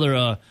say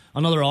another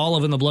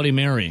olive in the Bloody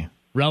Mary.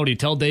 Rowdy,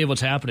 tell Dave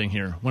what's happening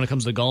here when it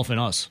comes to golf and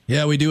us.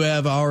 Yeah, we do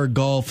have our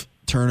golf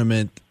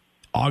tournament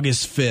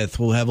August 5th.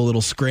 We'll have a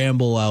little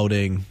scramble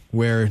outing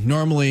where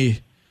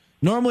normally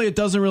it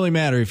doesn't really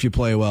matter if you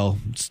play well.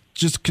 It's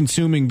just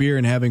consuming beer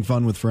and having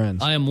fun with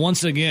friends. I am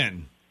once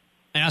again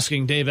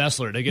asking Dave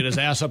Essler to get his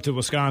ass up to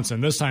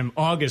Wisconsin, this time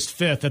August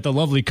 5th at the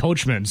lovely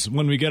Coachman's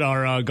when we get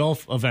our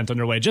golf event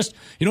underway. Just,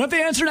 you don't have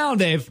to answer now,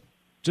 Dave.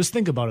 Just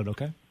think about it,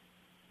 okay?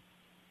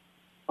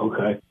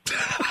 Okay.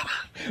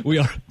 We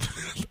are.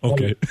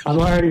 Okay. I'm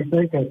already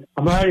thinking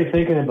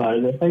about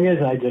it. The thing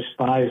is, I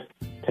despise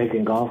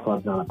taking golf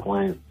clubs on a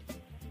plane.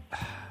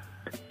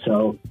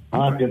 So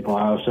I'll have to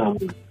borrow some.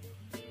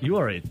 You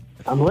are right.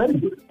 I'm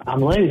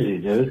lazy,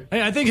 dude.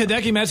 Hey, I think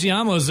Hideki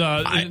Matsuyama's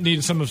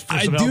needing some help.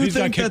 I do He's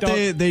got think kicked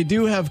that out. they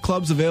do have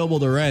clubs available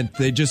to rent.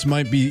 They just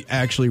might be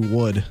actually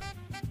wood.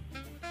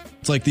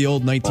 It's like the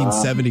old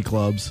 1970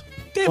 clubs.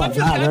 Dave, I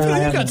feel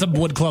you got some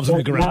wood clubs in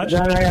the garage.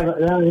 Then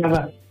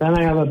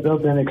I have a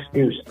built-in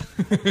excuse.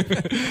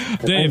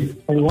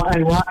 Dave. And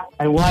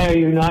why are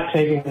you not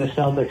taking the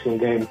Celtics in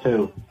Game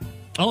 2?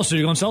 Oh, so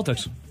you're going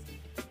Celtics.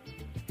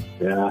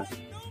 Yeah.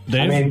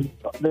 Dave? I mean,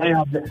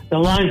 the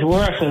line's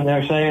worse, and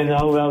they're saying,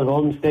 oh, well,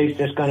 Golden State's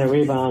just going to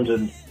rebound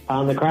and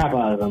pound the crap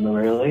out of them.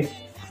 Really?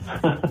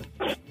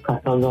 I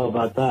don't know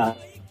about that.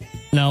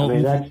 No. I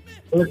mean, that's...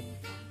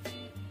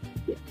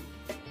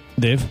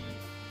 Dave?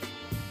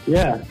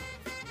 Yeah.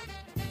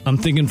 I'm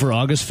thinking for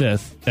August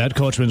 5th at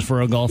Coachman's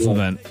for a golf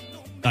event.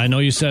 I know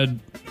you said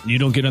you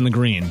don't get on the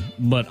green,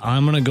 but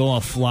I'm going to go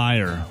a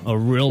flyer, a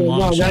real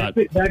long shot.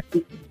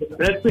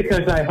 That's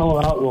because I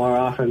hole out more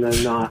often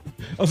than not.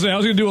 I was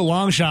going to do a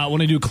long shot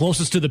when I do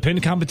closest to the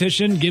pin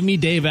competition. Give me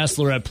Dave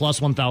Essler at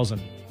plus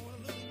 1,000.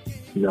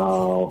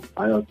 No,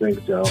 I don't think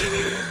so.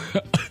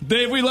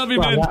 Dave, we love you,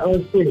 Well, man.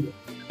 let's see.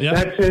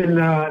 Yeah. That's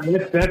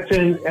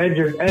in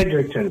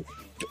Edgerton.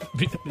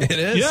 It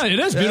is. Yeah, it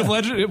is. Beautiful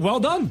Edgerton. Well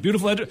done.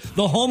 Beautiful Edgerton.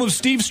 The home of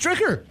Steve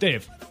Stricker,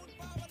 Dave.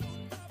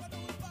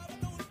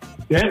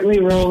 Gently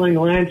rolling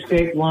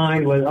landscape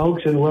lined with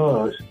oaks and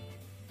willows.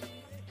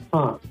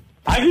 Huh.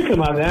 I can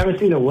come out. I haven't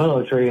seen a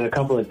willow tree in a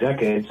couple of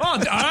decades. Oh, all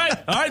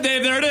right,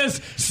 Dave, there it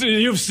is. So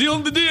you've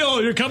sealed the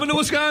deal. You're coming to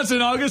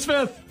Wisconsin August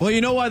 5th. Well,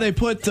 you know why they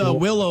put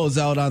willows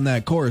out on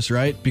that course,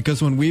 right?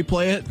 Because when we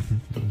play it,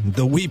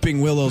 the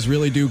weeping willows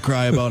really do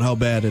cry about how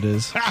bad it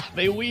is.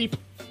 They weep.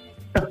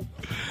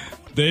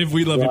 Dave,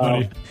 we love you,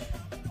 buddy.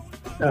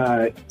 All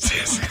right.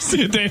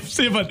 See you, Dave.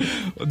 See you, bud.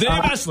 Dave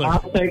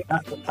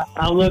Essler.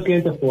 I'll look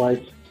into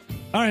flights.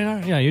 All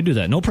right. Yeah, you do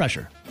that. No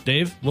pressure.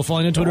 Dave, we'll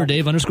follow you on Twitter,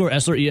 Dave_Essler,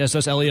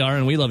 ESSLER,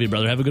 and we love you,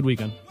 brother. Have a good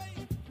weekend.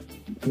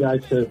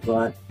 That's it.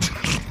 Bye.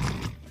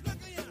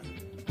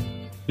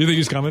 You think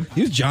he's coming?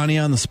 He's Johnny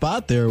on the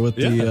spot there with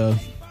the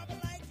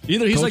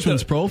Either he's like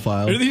Coachman's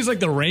profile. Either he's like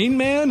the Rain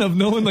Man of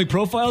knowing like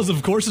profiles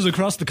of courses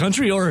across the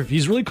country, or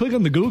he's really quick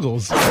on the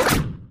Googles.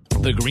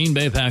 The Green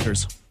Bay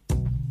Packers.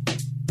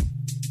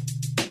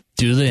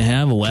 Do they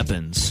have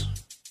weapons?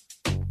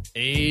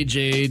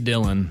 A.J.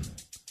 Dillon,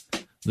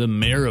 the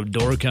mayor of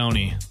Door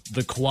County,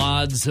 the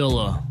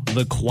Quadzilla,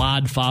 the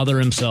Quad Father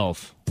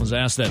himself, was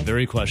asked that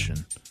very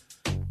question.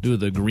 Do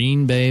the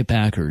Green Bay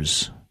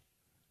Packers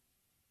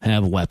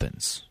have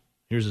weapons?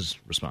 Here's his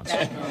response.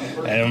 I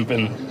haven't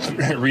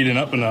been reading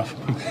up enough.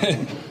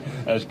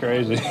 That's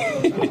crazy.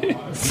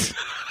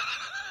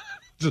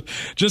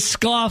 Just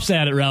scoffs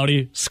at it,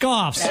 Rowdy.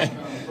 Scoffs.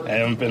 I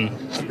haven't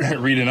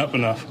been reading up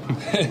enough.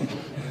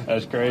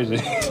 That's crazy.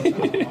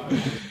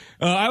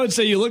 I would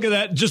say you look at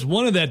that, just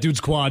one of that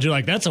dude's quad, you're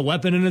like, that's a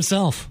weapon in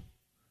itself.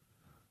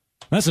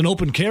 That's an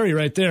open carry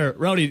right there.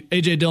 Rowdy,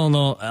 A.J. Dillon,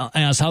 though,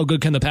 asked, how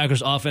good can the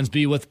Packers offense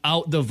be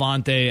without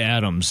Davante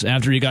Adams?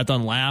 After he got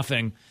done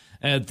laughing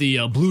at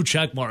the blue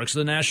check marks,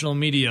 the national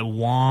media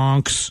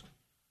wonks.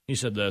 He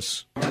said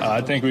this.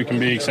 I think we can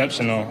be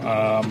exceptional.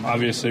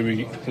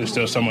 Obviously, there's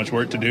still so much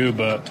work to do,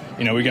 but,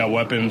 we got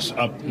weapons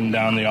up and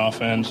down the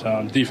offense,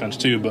 defense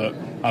too, but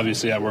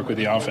obviously I work with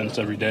the offense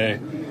every day.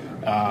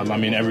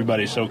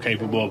 Everybody's so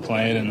capable of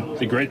playing, and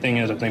the great thing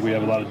is I think we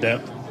have a lot of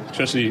depth,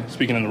 especially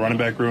speaking in the running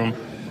back room.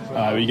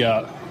 We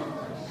got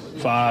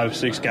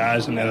 5-6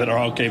 guys in there that are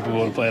all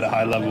capable to play at a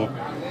high level,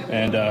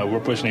 and we're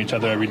pushing each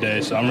other every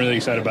day. So I'm really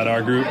excited about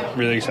our group,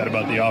 really excited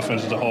about the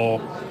offense as a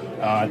whole.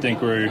 I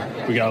think we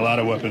got a lot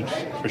of weapons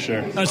for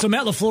sure. So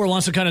Matt LaFleur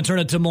wants to kind of turn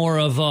it to more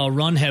of a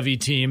run-heavy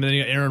team. And then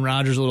you got Aaron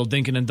Rodgers, a little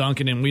dinking and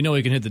dunking, and we know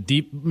he can hit the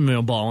deep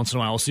ball once in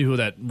a while. We'll see who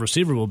that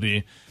receiver will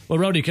be. Well,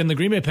 Rowdy, can the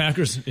Green Bay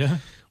Packers? Yeah.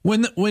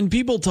 When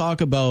people talk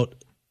about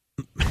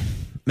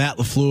Matt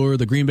LaFleur,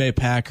 the Green Bay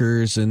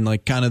Packers, and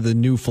like kind of the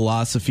new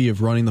philosophy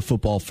of running the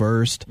football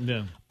first,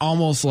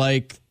 almost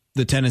like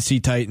the Tennessee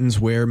Titans,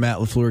 where Matt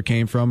LaFleur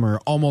came from, or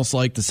almost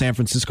like the San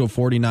Francisco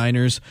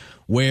 49ers,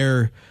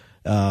 where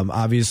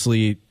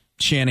obviously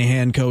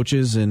Shanahan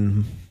coaches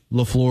and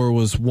LaFleur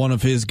was one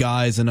of his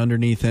guys and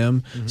underneath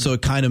him. Mm-hmm. So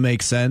it kind of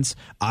makes sense.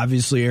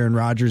 Obviously, Aaron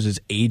Rodgers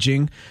is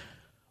aging.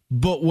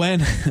 But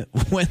when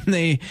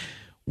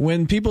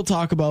people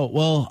talk about,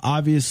 well,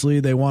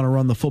 obviously they want to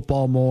run the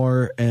football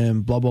more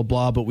and blah, blah,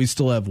 blah, but we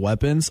still have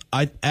weapons,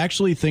 I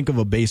actually think of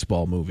a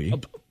baseball movie.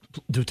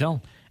 Do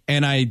tell.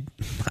 And I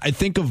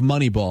think of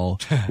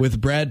Moneyball with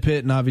Brad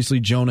Pitt and obviously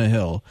Jonah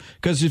Hill.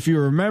 Because if you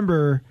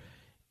remember,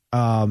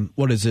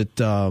 what is it?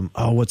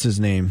 What's his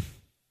name?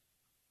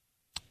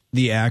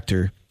 The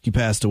actor. He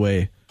passed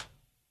away.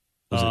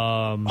 Was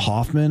it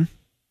Hoffman?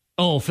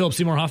 Oh, Philip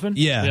Seymour Hoffman?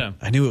 Yeah.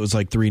 I knew it was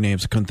like 3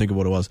 names. I couldn't think of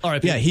what it was.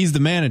 R.I.P. Yeah, he's the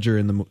manager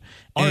in the movie.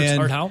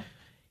 Art Howe?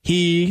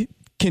 He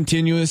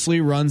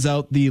continuously runs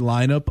out the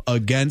lineup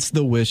against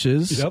the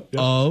wishes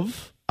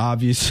of,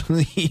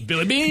 obviously,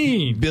 Billy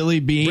Bean.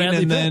 Bradley and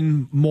Pitt.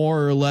 then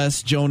more or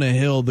less Jonah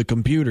Hill, the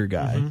computer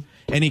guy. Mm-hmm.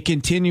 And he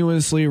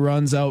continuously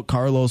runs out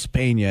Carlos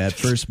Pena at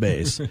first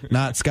base,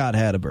 not Scott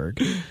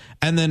Hatteberg.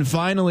 And then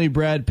finally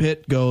Brad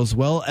Pitt goes,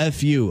 well,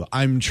 F you.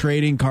 I'm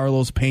trading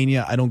Carlos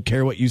Pena. I don't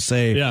care what you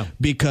say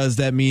because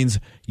that means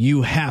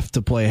you have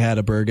to play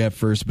Hatteberg at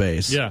first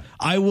base. Yeah.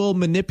 I will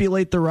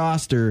manipulate the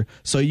roster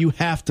so you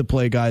have to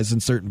play guys in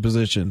certain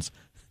positions.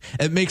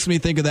 It makes me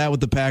think of that with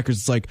the Packers.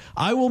 It's like,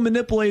 I will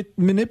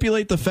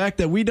manipulate the fact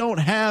that we don't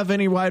have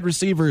any wide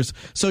receivers,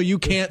 so you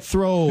can't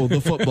throw the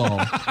football.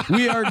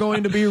 We are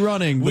going to be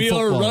running the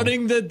football.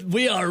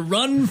 We are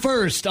run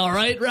first. All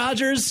right,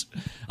 Rodgers?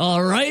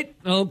 All right?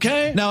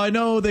 Okay. Now, I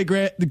know they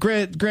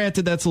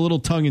granted that's a little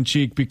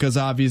tongue-in-cheek because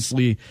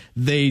obviously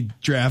they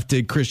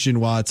drafted Christian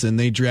Watson.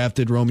 They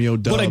drafted Romeo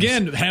Doubs. But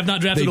again, have not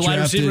drafted a wide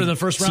receiver in the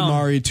first round.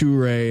 Samori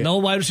Toure. No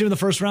wide receiver in the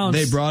first round.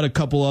 They brought a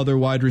couple other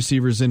wide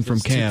receivers in from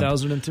camp.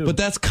 2002. But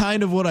that's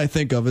kind of what I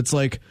think of. It's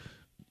like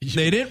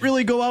they didn't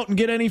really go out and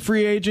get any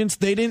free agents.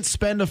 They didn't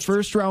spend a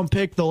first-round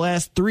pick the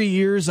last 3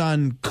 years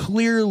on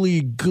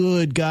clearly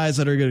good guys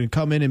that are going to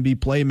come in and be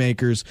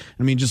playmakers.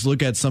 I mean, just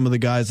look at some of the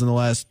guys in the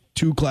last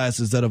 2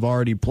 classes that have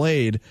already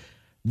played.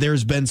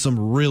 There's been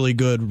some really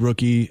good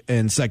rookie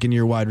and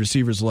second-year wide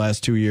receivers the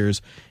last 2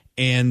 years.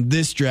 And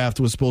this draft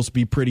was supposed to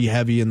be pretty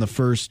heavy in the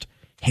first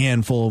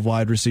handful of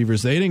wide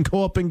receivers. They didn't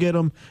go up and get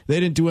them. They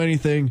didn't do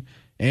anything.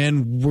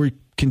 And we're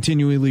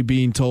continually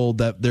being told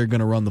that they're going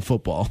to run the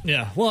football.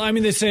 Yeah. Well, I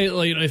mean, they say,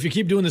 like, if you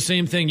keep doing the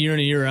same thing year in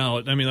and year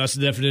out, I mean, that's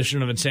the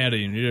definition of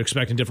insanity, and you're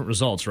expecting different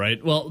results,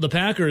 right? Well, the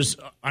Packers,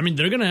 I mean,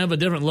 they're going to have a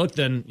different look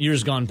than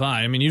years gone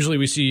by. I mean, usually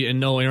we see and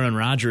know Aaron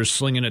Rodgers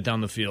slinging it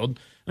down the field.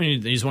 I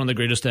mean, he's one of the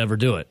greatest to ever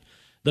do it.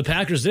 The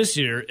Packers this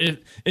year,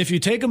 if you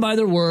take them by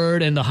their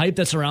word and the hype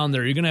that's around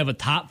there, you're going to have a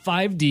top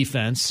 5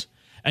 defense,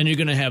 and you're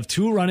going to have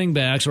 2 running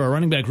backs or a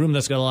running back room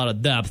that's got a lot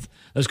of depth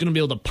that's going to be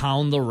able to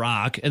pound the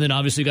rock. And then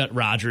obviously you got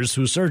Rodgers,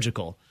 who's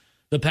surgical.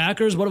 The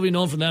Packers, what have we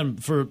known from them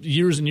for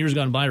years and years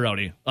gone by,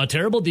 Rowdy? A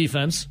terrible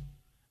defense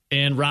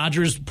and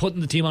Rodgers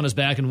putting the team on his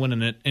back and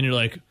winning it. And you're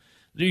like,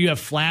 you have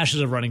flashes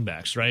of running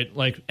backs, right?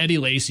 Like Eddie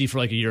Lacy for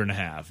like a year and a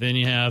half. Then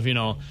you have,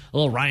 a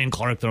little Ryan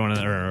Clark throwing in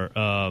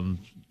there.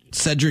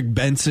 Cedric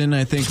Benson,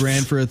 I think,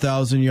 ran for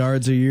 1,000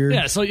 yards a year.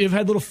 Yeah, so you've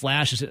had little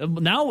flashes.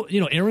 Now,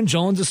 Aaron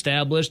Jones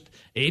established.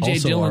 A.J.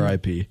 Also Dillon.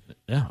 R.I.P.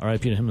 Yeah,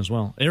 R.I.P. to him as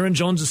well. Aaron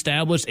Jones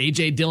established.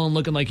 A.J. Dillon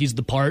looking like he's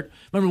the part.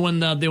 Remember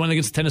when they went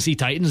against the Tennessee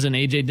Titans and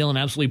A.J. Dillon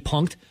absolutely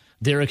punked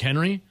Derrick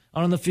Henry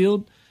out on the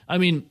field? I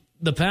mean,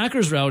 the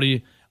Packers,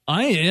 Rowdy,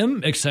 I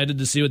am excited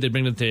to see what they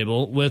bring to the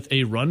table with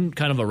a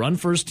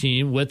run-first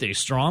team with a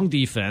strong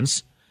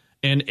defense,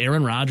 and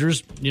Aaron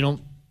Rodgers,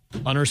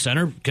 under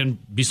center, can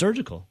be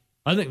surgical.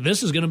 I think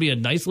this is going to be a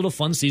nice little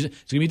fun season.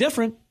 It's going to be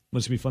different, but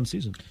it's going to be a fun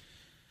season.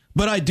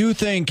 But I do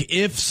think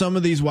if some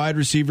of these wide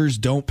receivers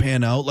don't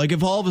pan out, like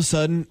if all of a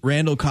sudden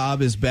Randall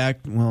Cobb is back,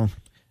 well,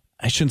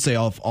 I shouldn't say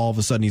all of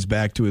a sudden he's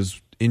back to his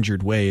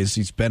injured ways.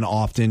 He's been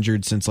oft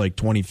injured since like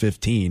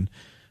 2015.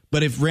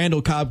 But if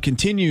Randall Cobb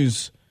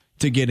continues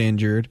to get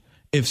injured,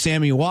 if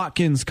Sammy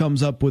Watkins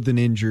comes up with an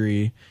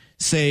injury,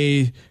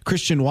 say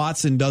Christian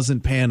Watson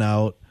doesn't pan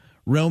out,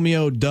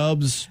 Romeo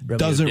Doubs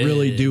doesn't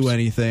really do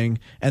anything,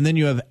 and then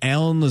you have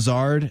Allen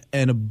Lazard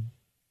and a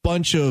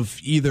bunch of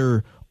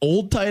either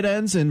old tight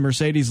ends and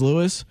Mercedes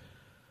Lewis,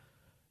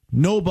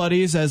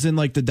 nobodies, as in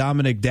like the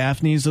Dominic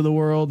Daphnes of the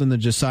world and the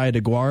Josiah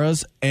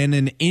DeGuaras, and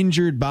an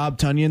injured Bob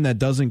Tunyon that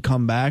doesn't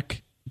come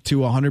back to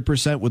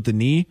 100% with the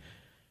knee.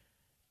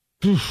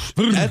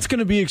 That's going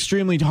to be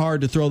extremely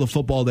hard to throw the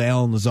football to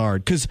Allen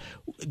Lazard, because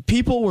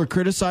people were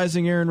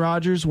criticizing Aaron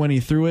Rodgers when he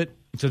threw it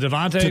to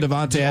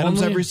Devontae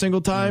Adams every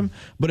single time.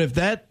 But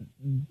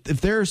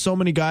if there are so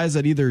many guys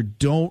that either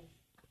don't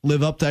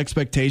live up to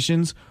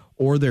expectations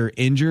or they're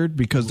injured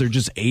because they're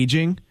just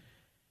aging,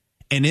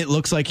 and it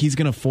looks like he's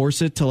going to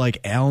force it to like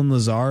Allen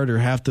Lazard or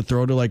have to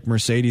throw to like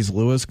Mercedes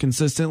Lewis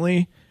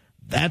consistently,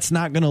 that's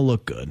not going to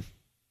look good.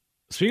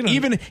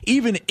 Even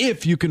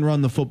if you can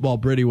run the football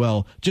pretty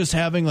well, just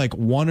having like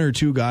 1 or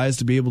 2 guys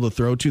to be able to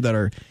throw to that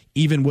are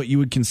even what you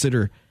would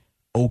consider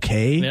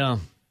okay. Yeah.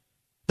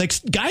 Like,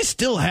 guys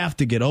still have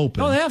to get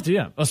open. Oh, they have to,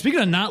 yeah. Well,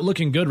 speaking of not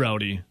looking good,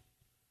 Rowdy,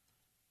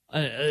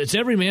 it's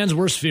every man's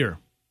worst fear.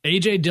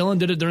 A.J. Dillon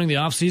did it during the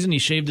offseason. He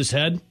shaved his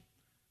head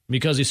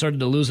because he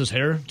started to lose his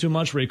hair too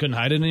much where he couldn't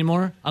hide it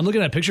anymore. I'm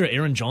looking at a picture of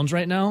Aaron Jones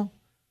right now.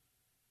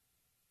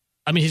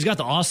 I mean, he's got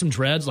the awesome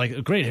dreads, like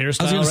a great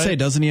hairstyle. I was going right? to say,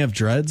 doesn't he have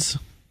dreads?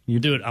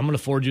 Dude, I'm going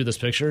to forward you this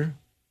picture.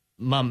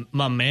 My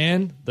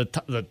man, the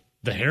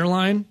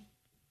hairline,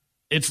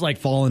 it's like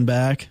falling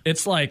back.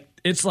 It's like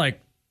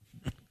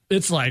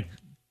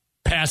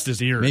past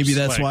his ears. Maybe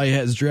that's like, why he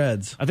has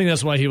dreads. I think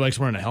that's why he likes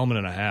wearing a helmet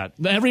and a hat.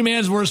 Every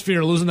man's worst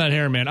fear, losing that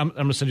hair, man. I'm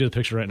going to send you the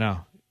picture right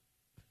now.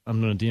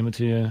 I'm going to DM it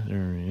to you.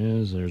 There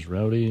he is. There's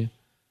Rowdy.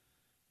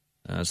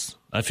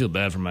 I feel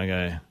bad for my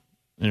guy,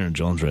 Aaron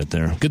Jones, right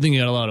there. Good thing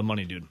you got a lot of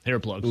money, dude. Hair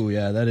plugs. Oh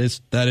yeah, that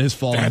is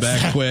falling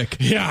back quick.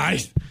 Yeah,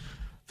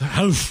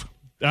 that's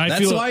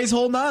why he's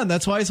holding on.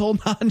 That's why he's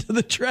holding on to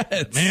the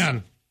dreads.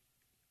 Man.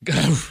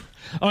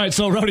 All right,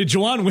 so Rowdy,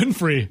 Juwann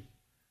Winfree.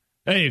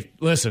 Hey,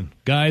 listen,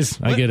 guys,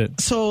 I get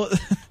it. So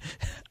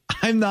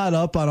I'm not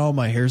up on all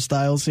my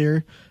hairstyles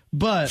here,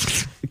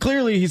 but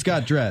clearly he's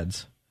got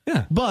dreads.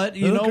 Yeah. But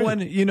you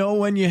know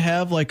when you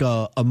have like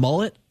a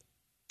mullet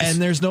and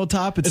there's no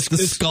top, it's the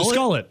skullet.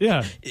 Skullet,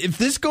 yeah. If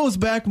this goes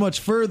back much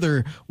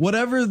further,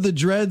 whatever the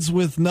dreads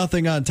with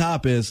nothing on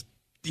top is,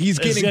 he's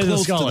getting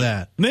close to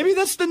that. Maybe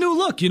that's the new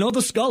look, the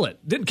skullet.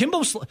 Didn't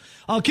Kimbo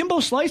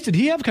Slice, did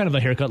he have kind of a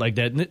haircut like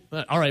that?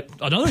 All right,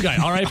 another guy,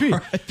 R.I.P.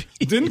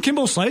 Didn't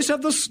Kimbo Slice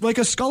have this like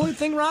a skullet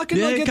thing rocking?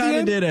 Yeah, like, he kind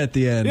of did at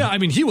the end. Yeah, I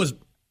mean, he was.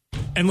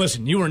 And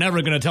listen, you were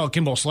never going to tell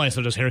Kimbo Slice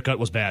that his haircut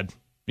was bad.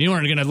 You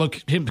weren't going to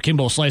look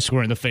Kimbo Slice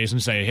square in the face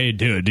and say, "Hey,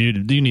 dude,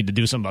 you need to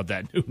do something about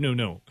that."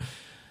 No.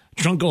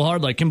 Trunk go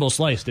hard like Kimbo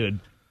Slice, dude.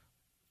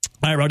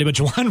 All right, Rowdy, but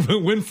Juwann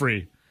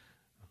Winfree.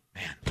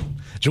 Man.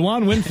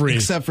 Juwann Winfree.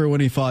 Except for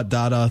when he fought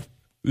Dada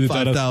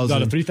 5,000.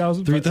 Dada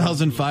 3,000?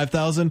 3,000,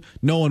 5,000.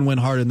 No one went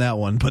hard in that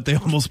one, but they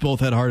almost both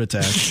had heart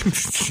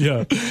attacks.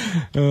 Yeah.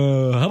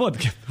 How about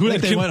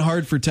they went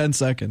hard for 10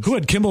 seconds. Who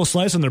had Kimbo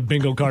Slice on their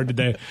bingo card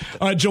today?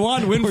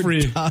 Juwann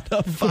Winfree.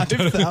 Dada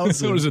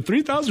 5,000. What is it,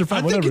 3,000 or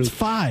 5? I think it's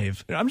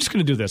 5. I'm just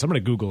going to do this. I'm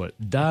going to Google it.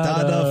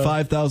 Dada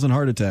 5,000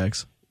 heart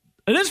attacks.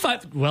 It is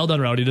 5. Well done,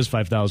 Rowdy. It is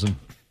 5,000.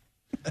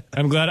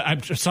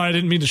 I'm sorry, I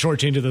didn't mean to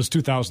shortchange you those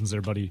 2,000s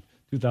there, buddy.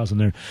 2,000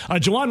 there.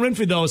 Juwann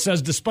Winfree, though,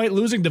 says despite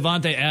losing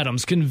Davante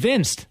Adams,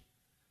 convinced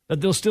that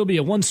there'll still be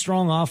a one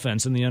strong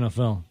offense in the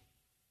NFL.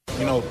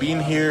 Being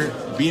here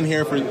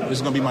for this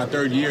is going to be my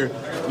third year.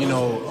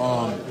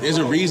 There's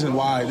a reason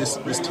why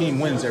this team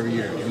wins every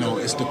year.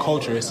 It's the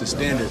culture, it's the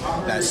standard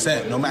that's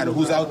set. No matter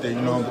who's out there,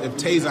 if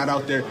Tay's not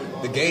out there,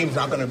 the game's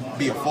not going to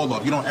be a fall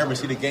off. You don't ever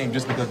see the game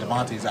just because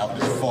Davante's out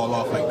just fall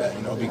off like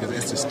that. Because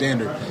it's the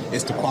standard,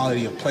 it's the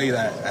quality of play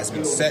that has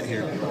been set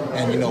here.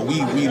 And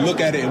we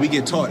look at it and we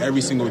get taught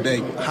every single day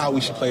how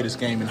we should play this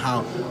game and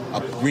how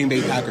a Green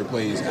Bay Packer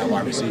plays at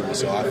wide receiver.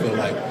 So I feel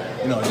like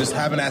just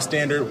having that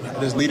standard,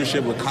 this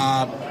leadership with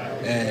Cobb,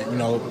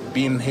 and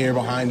being here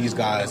behind these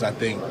guys, I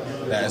think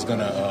that is going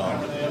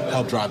to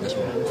help drive this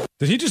one.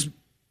 Did he just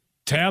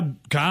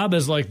tab Cobb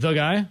as like the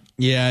guy?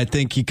 Yeah, I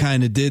think he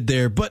kind of did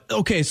there. But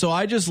okay, so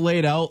I just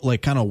laid out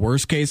like kind of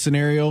worst case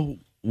scenario,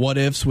 what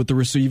ifs with the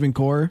receiving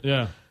core.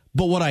 Yeah.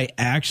 But what I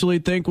actually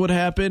think would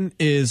happen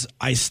is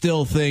I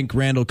still think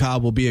Randall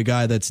Cobb will be a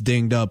guy that's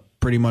dinged up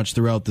pretty much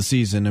throughout the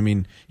season. I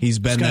mean, he's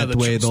been that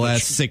way the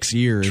last 6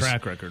 years.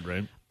 Track record,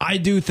 right? I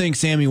do think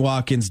Sammy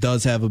Watkins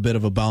does have a bit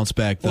of a bounce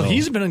back, though. Well,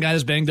 he's been a guy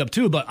that's banged up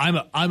too, but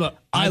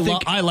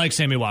I like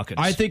Sammy Watkins.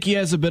 I think he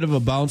has a bit of a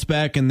bounce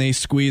back, and they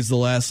squeeze the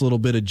last little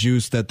bit of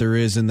juice that there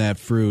is in that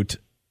fruit.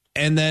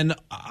 And then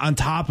on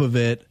top of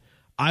it,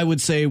 I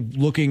would say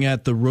looking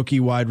at the rookie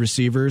wide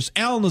receivers,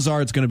 Allen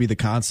Lazard's going to be the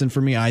constant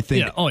for me. I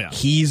think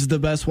he's the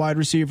best wide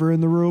receiver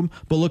in the room.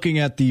 But looking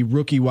at the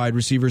rookie wide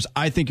receivers,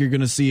 I think you're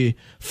going to see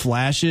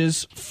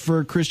flashes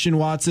for Christian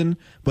Watson,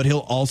 but he'll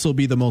also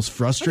be the most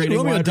frustrating wide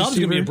receiver. Romeo Doubs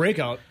going to be a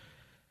breakout.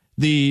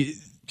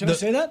 Can I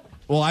say that?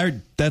 Well,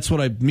 that's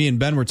what me and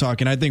Ben were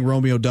talking. I think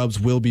Romeo Doubs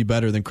will be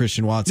better than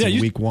Christian Watson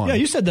week one. Yeah,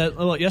 you said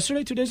that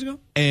yesterday, 2 days ago?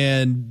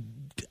 And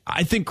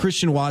I think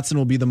Christian Watson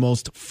will be the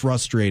most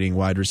frustrating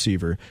wide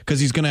receiver because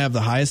he's going to have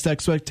the highest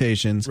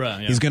expectations.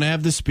 Right, yeah. He's going to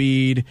have the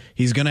speed.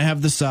 He's going to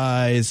have the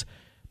size,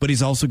 but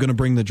he's also going to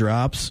bring the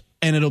drops.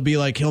 And it'll be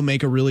like he'll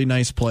make a really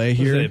nice play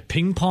here. Was it a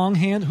ping pong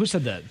hand? Who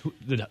said that?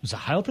 Was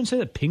Heilprin say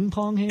that? Ping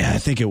pong hand? Yeah, I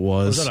think it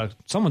was.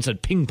 Someone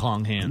said ping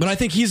pong hand. But I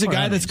think he's a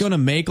guy that's going to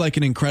make like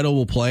an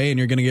incredible play, and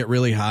you're going to get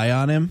really high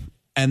on him.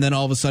 And then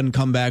all of a sudden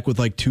come back with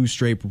like 2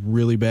 straight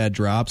really bad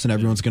drops, and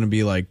everyone's going to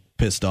be like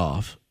pissed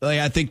off. Like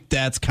I think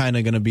that's kind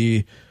of going to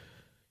be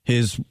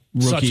his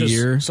rookie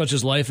year. Such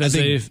as life as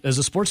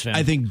a sports fan.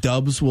 I think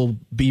Dubs will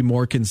be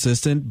more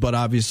consistent, but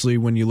obviously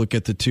when you look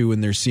at the two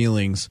and their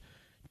ceilings,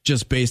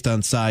 just based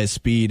on size,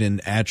 speed,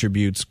 and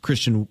attributes,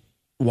 Christian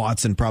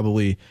Watson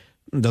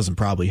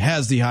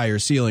has the higher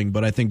ceiling,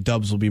 but I think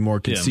Dubs will be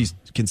more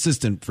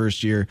consistent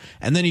first year.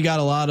 And then you got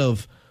a lot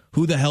of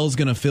who the hell's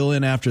going to fill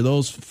in after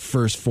those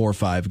first 4 or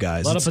 5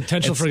 guys. A lot of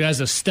potential for guys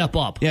to step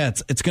up. Yeah,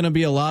 it's going to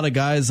be a lot of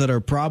guys that are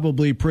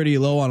probably pretty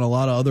low on a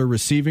lot of other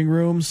receiving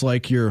rooms,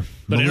 like your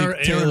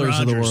Malik Taylors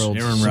of the world,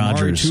 Aaron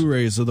Rodgers,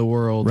 Toures of the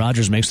world.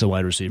 Rodgers makes the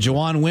wide receiver.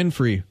 Juwan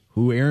Winfrey,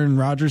 who Aaron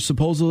Rodgers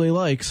supposedly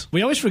likes.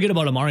 We always forget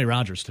about Amari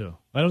Rodgers, too.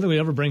 I don't think we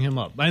ever bring him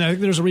up. I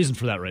think there's a reason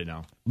for that right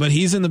now. But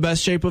he's in the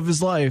best shape of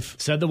his life.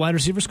 Said the wide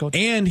receivers coach.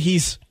 And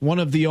he's one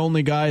of the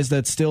only guys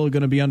that's still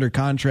going to be under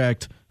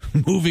contract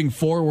moving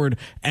forward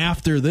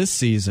after this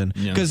season.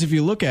 Because if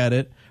you look at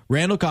it,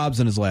 Randall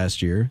Cobb's in his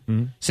last year.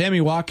 Mm-hmm. Sammy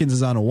Watkins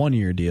is on a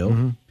 1-year deal.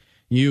 Mm-hmm.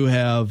 You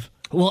have...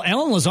 Well,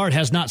 Alan Lazard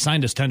has not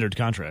signed his tendered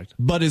contract.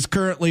 But is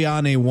currently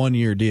on a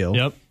 1-year deal.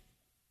 Yep.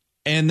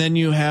 And then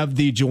you have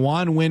the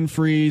Juwan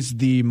Winfreys,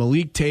 the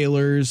Malik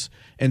Taylors,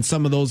 and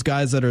some of those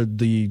guys that are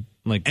the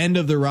end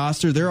of the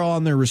roster. They're all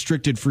on their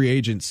restricted free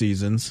agent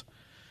seasons.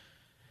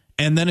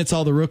 And then it's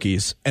all the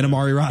rookies and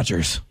Amari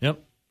Rodgers. Yep.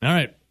 All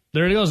right.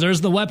 There it goes.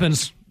 There's the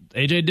weapons.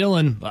 A.J.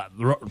 Dillon,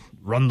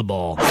 run the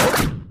ball.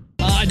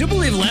 I do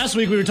believe last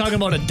week we were talking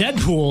about a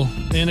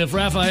Deadpool, and if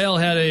Raphael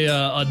had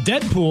a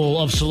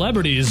Deadpool of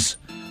celebrities.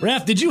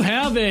 Raph, did you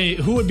have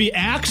who would be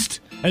axed?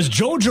 As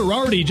Joe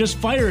Girardi just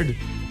fired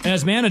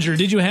as manager,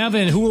 did you have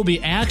who will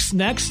be axed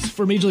next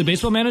for Major League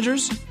Baseball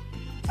managers?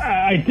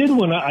 I did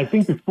one. I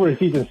think before the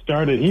season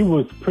started, he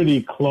was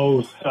pretty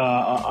close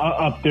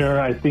up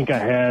there. I think I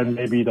had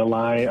maybe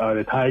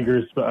the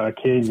Tigers,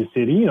 Kansas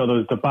City.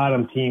 The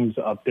bottom teams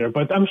up there.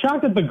 But I'm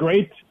shocked that the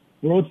great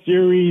World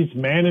Series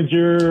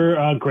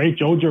manager, great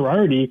Joe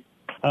Girardi,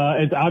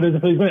 is out as a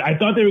police manager. I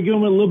thought they would give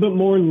him a little bit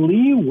more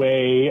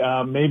leeway,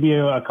 maybe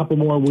a couple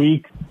more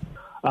weeks.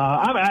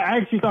 I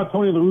actually thought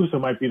Tony La Russa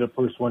might be the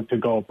first one to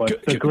go,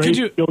 but the great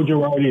Joe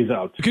Girardi is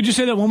out. Could you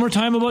say that one more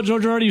time about Joe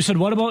Girardi? You said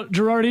what about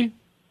Girardi?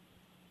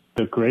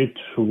 The great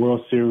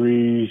World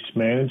Series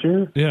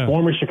manager,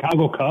 former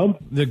Chicago Cub.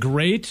 The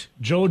great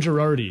Joe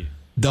Girardi.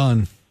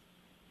 Done.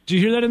 Did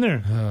you hear that in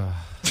there?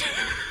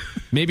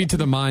 Maybe to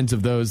the minds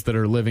of those that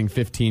are living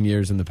 15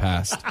 years in the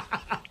past.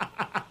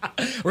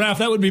 Raph,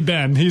 that would be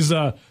Ben. He's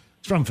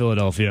from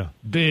Philadelphia.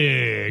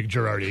 Big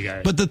Girardi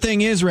guy. But the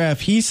thing is, Raph,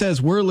 he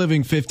says we're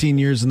living 15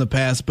 years in the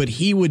past, but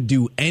he would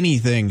do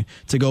anything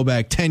to go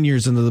back 10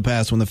 years into the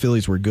past when the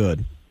Phillies were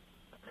good.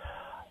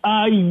 The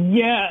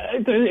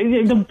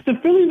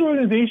Phillies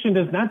organization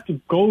does not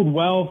go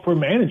well for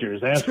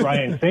managers. Ask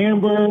Ryan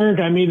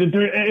Sandberg. I mean,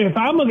 if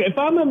I'm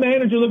a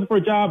manager looking for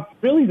a job,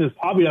 Phillies is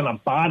probably on the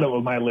bottom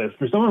of my list.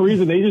 For some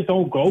reason, they just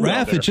don't go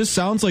well. Raph, it just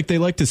sounds like they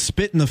like to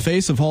spit in the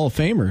face of Hall of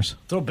Famers.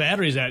 Throw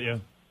batteries at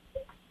you.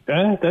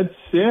 But it's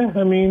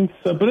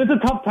a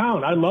tough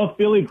town. I love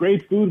Philly,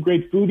 great food,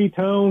 great foodie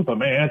town. But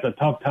man, it's a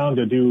tough town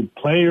to do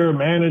player,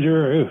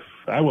 manager. Oof,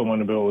 I wouldn't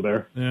want to go over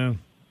there. Yeah.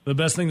 The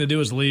best thing to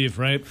do is leave,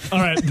 right? All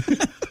right.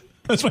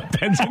 That's why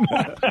Ben's in.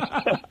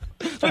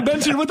 That's why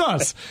Ben's here with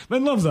us.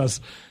 Ben loves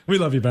us. We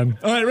love you, Ben.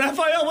 All right,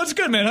 Raphael, what's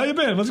good, man? How you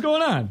been? What's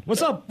going on?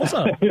 What's up?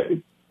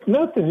 Nothing.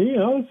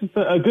 It's just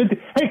a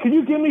good. Hey, can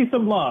you give me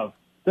some love?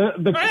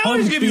 I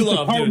always give you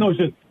love,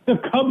 dude. The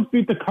Cubs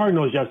beat the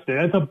Cardinals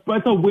yesterday.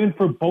 That's a win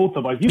for both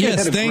of us. You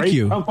guys had a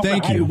great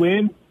come-from-behind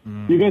win.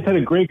 You guys had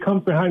a great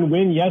come-from-behind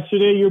win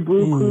yesterday, your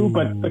Brew Crew,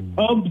 but the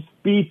Cubs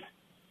beat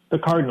the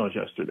Cardinals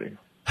yesterday.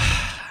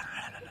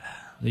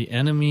 The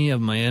enemy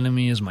of my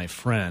enemy is my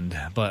friend,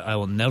 but I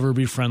will never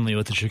be friendly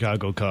with the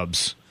Chicago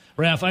Cubs.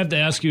 Raph, I have to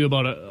ask you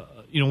about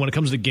when it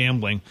comes to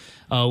gambling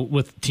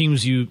with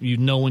teams you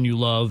know and you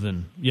love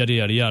and yada,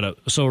 yada, yada.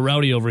 So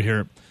Rowdy over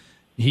here,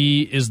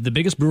 he is the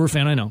biggest Brewer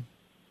fan I know.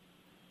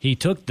 He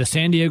took the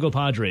San Diego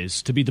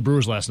Padres to beat the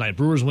Brewers last night.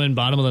 Brewers win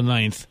bottom of the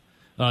ninth,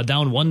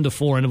 down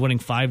 1-4, ended up winning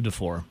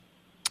 5-4.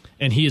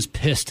 And he is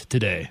pissed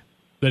today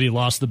that he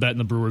lost the bet and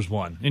the Brewers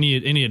won.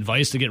 Any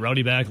advice to get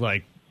Rowdy back?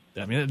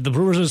 The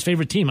Brewers are his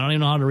favorite team. I don't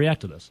even know how to react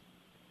to this.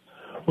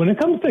 When it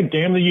comes to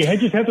gambling, you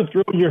just have to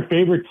throw your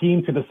favorite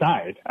team to the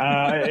side.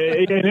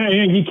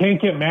 And you can't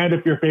get mad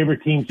if your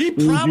favorite team. He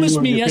promised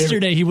me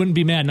yesterday he wouldn't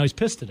be mad. Now he's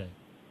pissed today.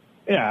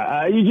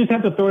 Yeah, you just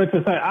have to throw it to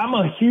the side. I'm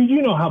a huge,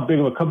 how big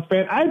of a Cubs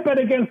fan. I bet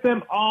against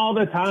them all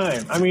the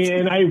time. I mean,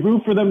 and I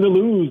root for them to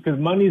lose because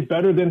money's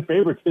better than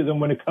favoritism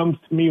when it comes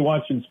to me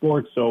watching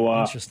sports. So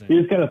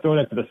you just got to throw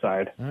that to the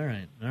side. All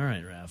right,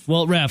 Raph.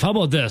 Well, Raph, how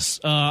about this?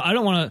 I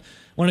don't want to.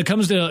 When it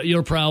comes to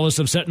your prowess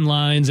of setting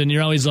lines, and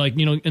you're always in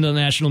the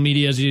national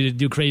media as you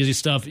do crazy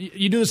stuff,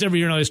 you do this every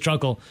year and I always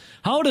chuckle.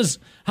 How did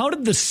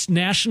the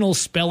national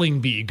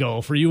spelling bee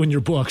go for you and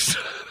your books?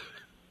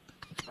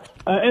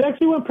 It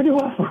actually went pretty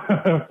well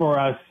for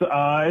us.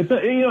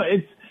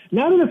 It's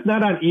now that it's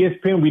not on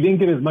ESPN, we didn't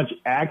get as much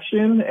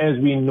action as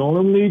we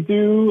normally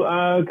do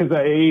because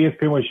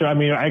ESPN was showing. I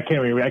mean, I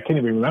can't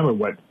even remember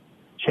what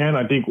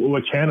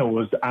channel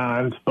was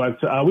on,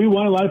 but we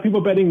won. A lot of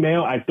people betting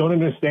male. I don't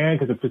understand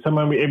because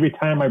every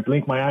time I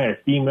blink my eye, a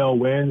female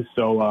wins.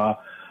 So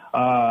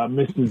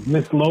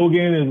Miss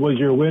Logan was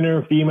your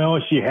winner, female.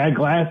 She had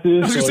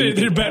glasses. I was going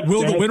to say,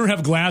 will the winner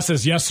have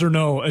glasses? Yes or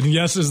no? And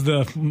yes is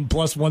the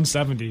plus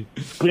 170.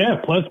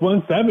 Yeah, plus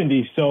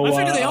 170. So I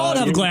figured they all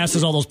have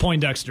glasses. All those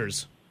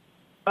Poindexters.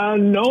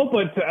 No,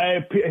 but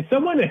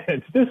someone,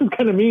 this is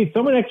kind of mean.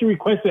 Someone actually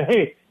requested,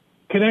 hey,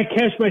 can I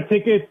cash my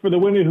ticket for the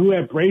women who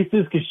have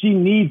braces? Because she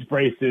needs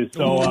braces.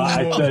 So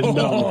I said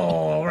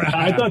no.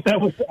 I thought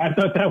that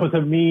was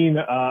a mean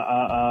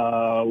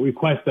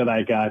request that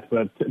I got,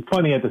 but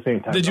funny at the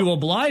same time. Did you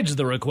oblige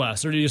the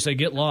request, or did you say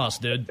get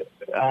lost, dude?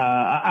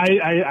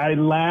 I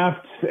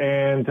laughed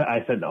and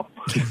I said no.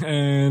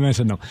 And I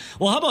said no.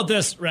 Well, how about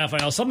this,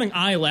 Raphael? Something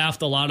I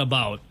laughed a lot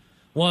about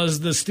was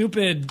the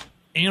stupid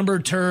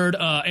Amber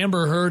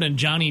Heard and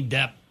Johnny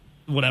Depp,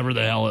 whatever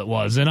the hell it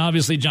was. And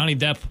obviously Johnny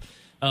Depp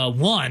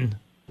won.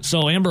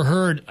 So Amber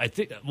Heard, I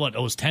think, it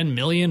was $10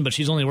 million, but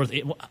she's only worth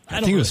I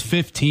think it was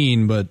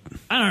 15, but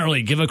I don't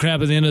really give a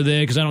crap at the end of the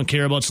day because I don't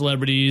care about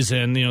celebrities,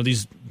 and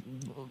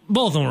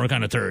both of them were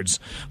kind of turds.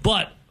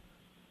 But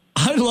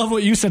I love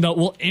what you said.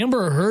 Will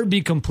Amber Heard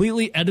be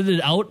completely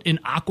edited out in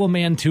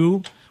Aquaman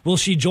 2? Will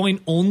she join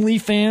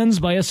OnlyFans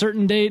by a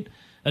certain date?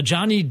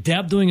 Johnny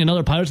Depp doing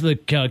another Pirates of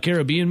the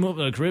Caribbean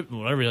movie,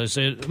 whatever you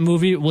say,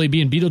 movie. Will he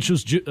be in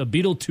Beetlejuice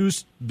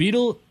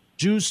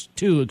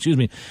 2? Excuse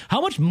me.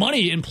 How much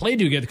money in play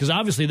do you get? Because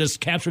obviously this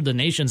captured the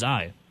nation's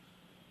eye.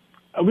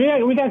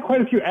 We got quite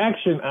a few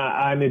action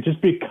on it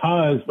just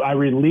because I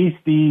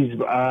released these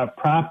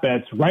prop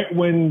bets right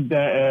when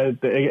and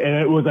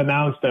it was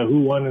announced who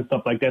won and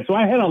stuff like that. So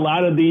I had a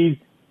lot of these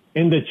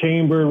in the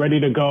chamber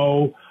ready to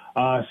go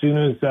as soon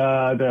as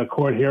the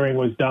court hearing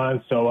was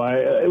done. So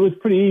it was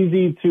pretty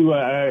easy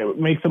to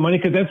make some money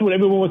because that's what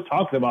everyone was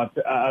talking about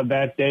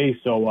that day.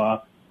 So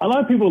a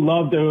lot of people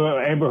loved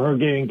Amber Heard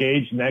getting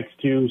engaged next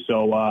to.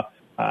 So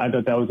I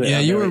thought that was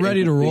you were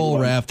ready to roll,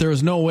 Raph. There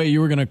was no way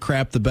you were going to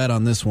crap the bet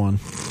on this one.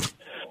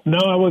 No,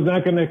 I was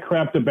not going to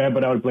crap the bet,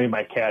 but I would blame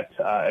my cat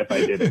if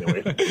I did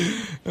anyway.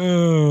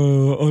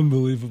 Oh,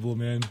 unbelievable,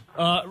 man.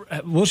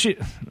 Will she?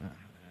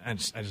 I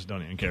just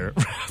don't even care.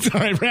 All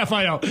right,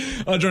 Raphael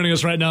joining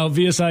us right now,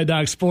 VSI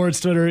Doc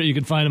Sports, Twitter. You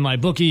can find him my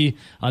bookie,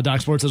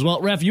 Doc Sports as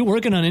well. Raph, you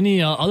working on any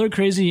other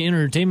crazy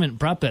entertainment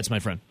prop bets, my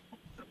friend?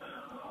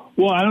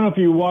 Well, I don't know if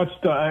you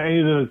watched any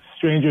of the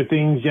Stranger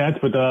Things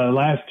yet, but the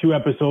last 2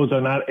 episodes are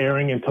not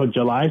airing until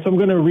July. So I'm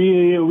going to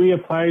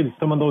reapply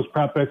some of those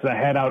prop bets that I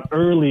had out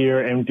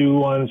earlier and do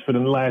ones for the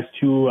last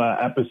 2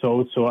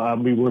 episodes. So I'll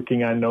be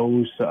working on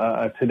those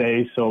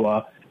today.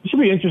 So it should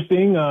be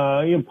interesting.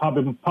 You'll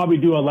probably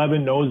do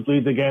 11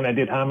 nosebleeds again. I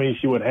did how many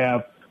she would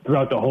have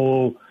throughout the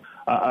whole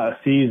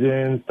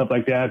season, stuff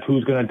like that.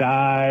 Who's going to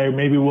die?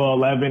 Maybe will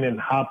 11 and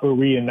Hopper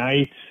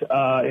reunite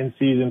in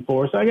season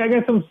 4. So I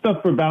got some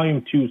stuff for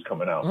Volume 2's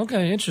coming out.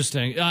 Okay,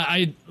 interesting.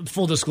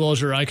 Full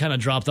disclosure, I kind of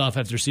dropped off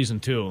after season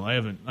 2.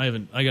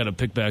 I got to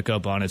pick back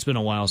up on it. It's been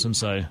a while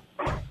since I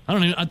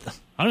don't even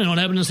know what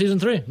happened in season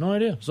 3. No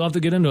idea. So I'll have to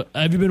get into it.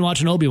 Have you been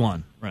watching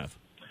Obi-Wan, Raph?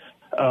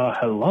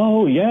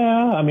 Hello.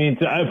 Yeah. I mean,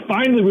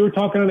 finally, we were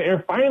talking on the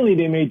air. Finally,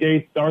 they made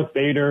Darth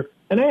Vader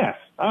an ass.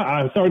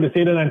 I'm sorry to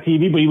say that on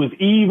TV, but he was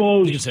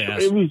evil. You say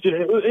ass. It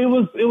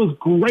was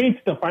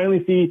great to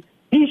finally see.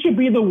 He should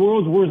be the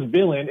world's worst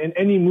villain in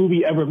any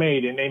movie ever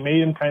made, and they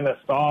made him kind of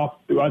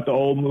soft throughout the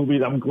old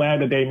movies. I'm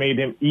glad that they made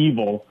him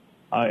evil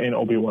in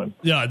Obi-Wan.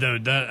 Yeah,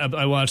 dude,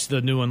 I watched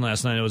the new one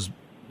last night. It was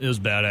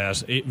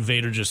badass.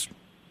 Vader just.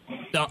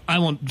 I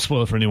won't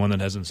spoil it for anyone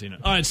that hasn't seen it.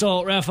 All right,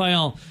 so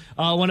Raphael,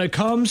 when it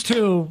comes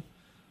to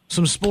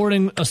some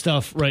sporting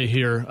stuff right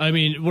here, I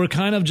mean, we're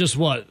kind of just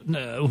what?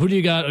 Who do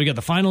you got? We got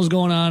the finals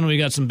going on. We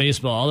got some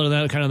baseball. Other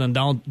than that, kind of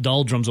them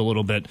doldrums a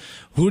little bit.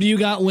 Who do you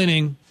got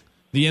winning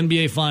the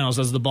NBA Finals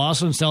as the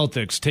Boston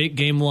Celtics take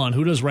Game 1?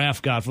 Who does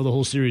Raph got for the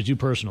whole series, you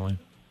personally?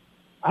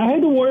 I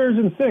had the Warriors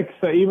in 6,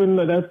 even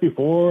that's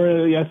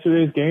before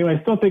yesterday's game. I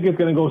still think it's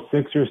going to go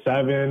 6 or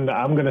 7.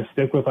 I'm going to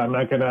stick with. I'm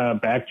not going to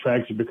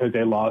backtrack just because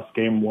they lost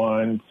Game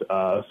 1.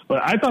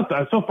 But I thought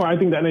so far, I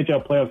think the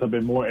NHL playoffs have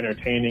been more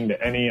entertaining than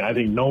any. I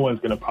think no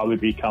one's going to probably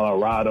beat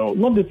Colorado.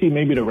 Love to see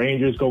maybe the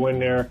Rangers go in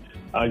there.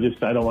 I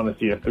don't want to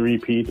see a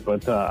three-peat,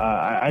 but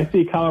I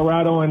see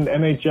Colorado and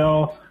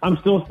NHL. I'm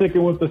still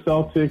sticking with the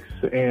Celtics,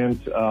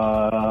 and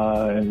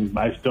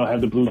I still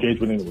have the Blue Jays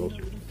winning the World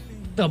Series.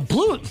 The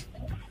Blue.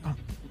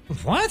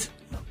 What?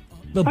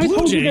 The Blue I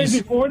told Jays? You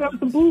guys before that was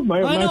the Blue.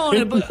 I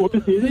know, but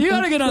you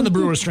got to get on the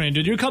Brewers train,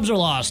 dude. Your Cubs are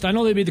lost. I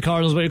know they beat the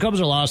Cardinals, but your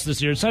Cubs are lost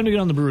this year. It's time to get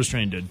on the Brewers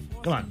train, dude.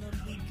 Come on.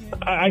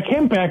 I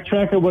can't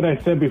backtrack on what I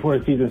said before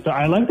the season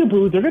started. I like the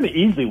Blues. They're going to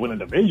easily win a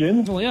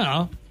division. Well,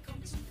 yeah.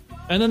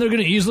 And then they're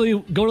going to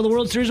easily go to the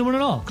World Series and win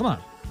it all. Come on.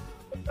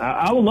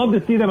 I would love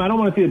to see them. I don't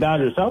want to see the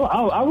Dodgers. So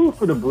I'll root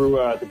for the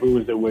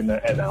Brewers that win the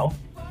NL.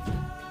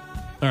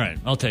 All right,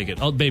 I'll take it.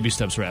 Baby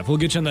steps, Raph. We'll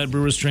get you on that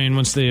Brewers train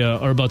once they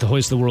are about to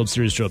hoist the World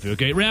Series trophy,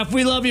 okay? Raph,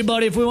 we love you,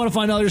 buddy. If we want to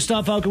find all your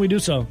stuff, how can we do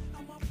so?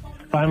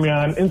 Find me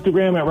on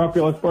Instagram at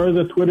Rafael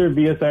Esparza, Twitter,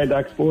 VSI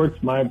Doc Sports,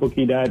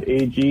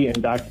 mybookie.ag, and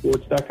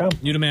DocSports.com.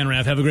 You the man,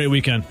 Raph. Have a great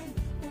weekend.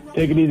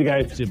 Take it easy,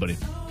 guys. See you, buddy.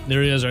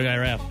 There he is, our guy,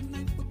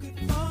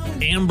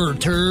 Raph. Amber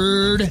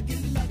Turd.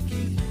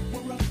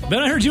 Ben,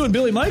 I heard you and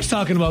Billy Mikes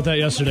talking about that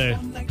yesterday.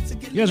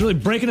 You guys really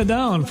breaking it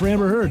down for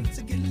Amber Heard.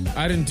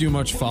 I didn't do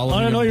much following.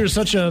 I don't know you're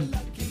such a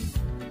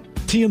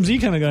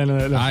TMZ kind of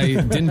guy. I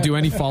didn't do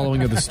any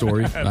following of the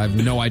story. I have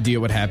no idea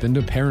what happened.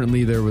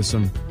 Apparently, there was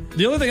some.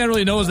 The only thing I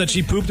really know is that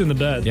she pooped in the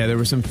bed. Yeah, there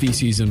was some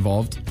feces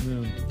involved.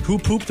 Yeah. Who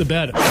pooped the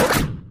bed?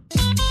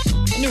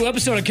 A new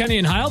episode of Kenny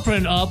and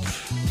Heilprin up.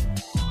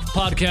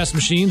 Podcast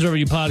machines, wherever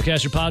you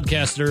podcast your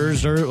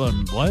podcasters, or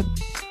what?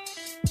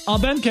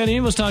 Ben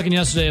Kenny was talking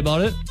yesterday about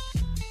it,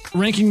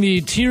 ranking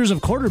the tiers of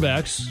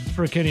quarterbacks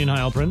for Kenny and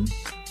Heilprin.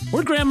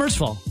 Where'd Graham Mertz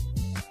fall?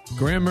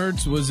 Graham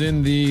Mertz was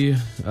in the.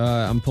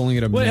 I'm pulling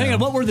it up. Wait, now. hang on.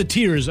 What were the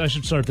tiers? I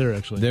should start there,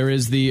 actually. There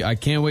is the I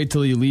can't wait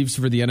till he leaves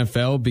for the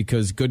NFL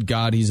because, good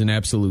God, he's an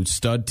absolute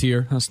stud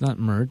tier. That's not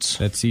Mertz.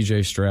 That's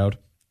C.J. Stroud.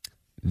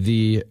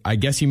 The I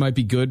guess he might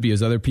be good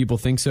because other people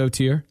think so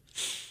tier.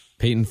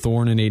 Peyton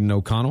Thorne and Aiden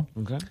O'Connell.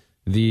 Okay.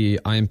 The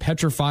I am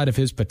petrified of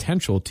his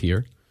potential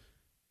tier.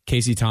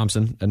 Casey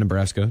Thompson at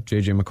Nebraska.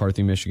 J.J.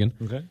 McCarthy, Michigan.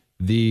 Okay.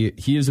 The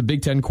he is a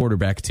Big Ten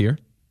quarterback tier.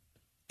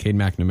 Cade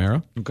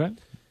McNamara. Okay.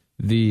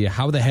 The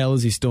how the hell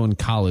is he still in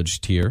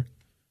college tier?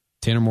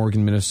 Tanner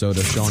Morgan,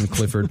 Minnesota. Sean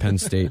Clifford, Penn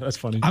State. That's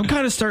funny. I'm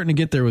kind of starting to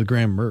get there with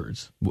Graham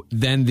Mertz.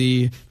 Then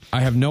the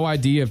I have no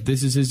idea if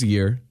this is his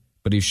year,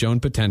 but he's shown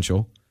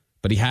potential,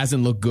 but he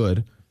hasn't looked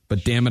good.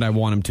 But damn it, I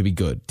want him to be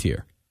good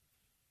tier.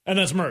 And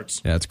that's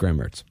Mertz. Yeah, that's Graham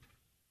Mertz.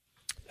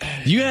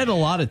 You had a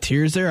lot of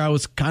tiers there. I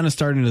was kind of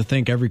starting to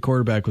think every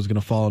quarterback was going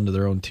to fall into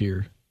their own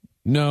tier.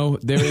 No,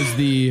 there is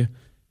the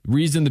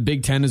reason the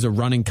Big Ten is a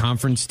running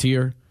conference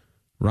tier.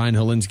 Ryan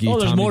Helinski,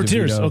 there's Tommy more DeVito,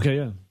 tiers. Okay,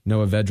 yeah.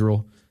 Noah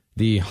Vedral.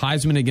 The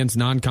Heisman against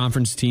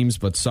non-conference teams,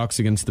 but sucks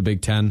against the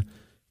Big Ten.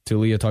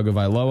 Talia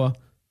Tagovailoa.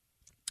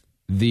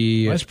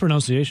 Nice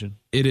pronunciation.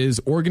 It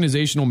is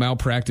organizational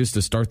malpractice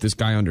to start this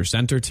guy under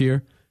center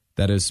tier.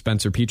 That is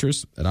Spencer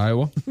Petras at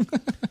Iowa.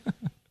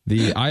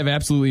 The I have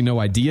absolutely no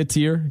idea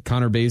tier.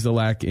 Connor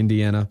Bazelak,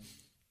 Indiana.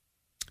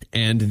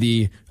 And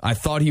the I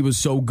thought he was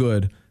so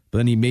good, but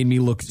then he made me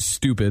look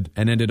stupid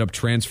and ended up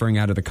transferring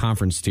out of the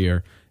conference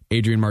tier.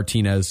 Adrian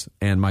Martinez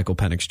and Michael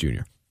Penix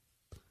Jr.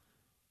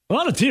 A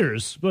lot of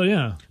tiers, but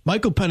yeah.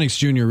 Michael Penix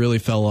Jr. really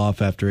fell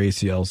off after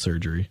ACL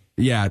surgery.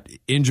 Yeah,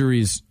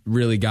 injuries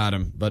really got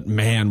him, but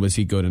man, was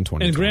he good in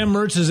 2020. And Graham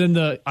Mertz is in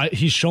the,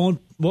 he's showing,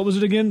 what was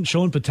it again?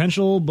 Showing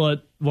potential,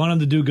 but want him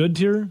to do good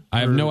tier?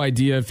 I have no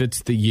idea if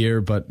it's the year,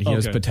 but he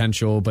has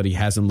potential, but he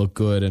hasn't looked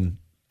good, and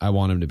I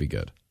want him to be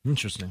good.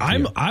 Interesting.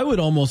 I would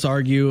almost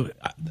argue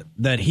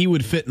that he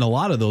would fit in a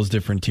lot of those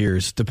different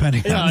tiers,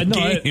 depending on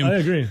the game. I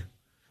agree.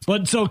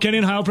 But so Kenny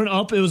and Heilprin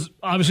up. It was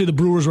obviously the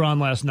Brewers were on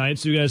last night,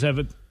 so you guys have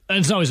it. And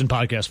it's always in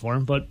podcast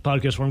form, but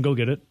podcast form, go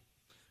get it.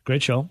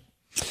 Great show.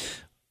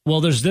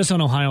 Well, there's this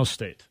on Ohio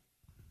State.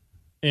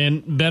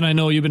 And Ben, I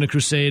know you've been a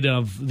crusade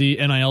of the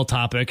NIL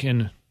topic,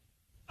 and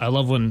I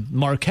love when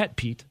Marquette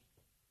Pete,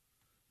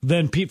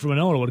 then Pete from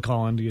Winona would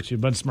call in to get you,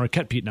 but it's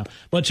Marquette Pete now.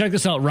 But check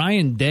this out.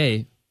 Ryan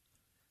Day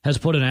has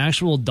put an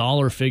actual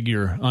dollar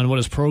figure on what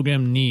his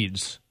program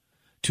needs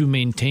to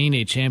maintain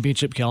a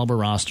championship caliber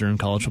roster in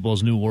college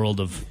football's new world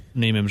of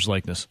name, image,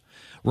 likeness.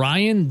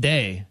 Ryan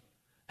Day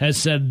has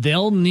said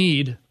they'll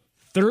need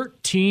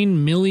 $13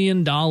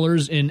 million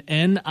in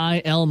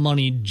NIL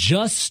money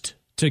just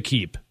to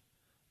keep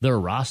their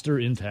roster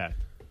intact.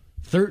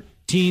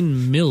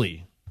 $13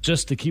 million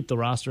just to keep the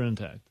roster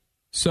intact.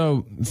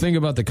 So think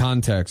about the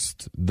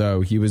context,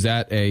 though. He was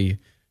at a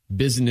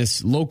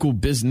local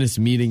business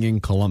meeting in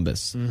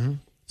Columbus. Mm-hmm.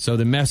 So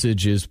the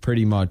message is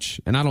pretty much,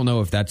 and I don't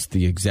know if that's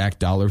the exact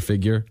dollar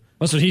figure.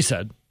 That's what he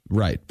said.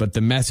 Right. But the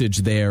message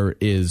there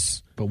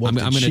is, I'm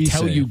going to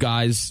tell you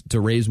guys to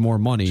raise more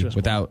money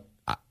without,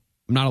 I'm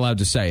not allowed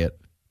to say it,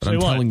 but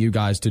I'm telling you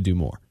guys to do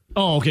more.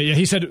 Oh, okay. Yeah,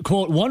 he said,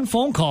 quote, one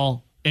phone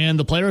call and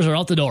the players are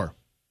out the door.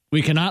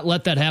 We cannot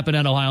let that happen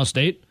at Ohio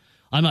State.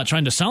 I'm not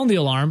trying to sound the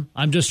alarm.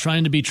 I'm just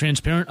trying to be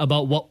transparent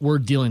about what we're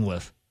dealing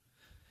with.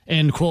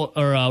 And quote,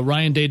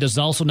 Ryan Day does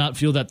also not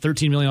feel that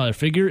 $13 million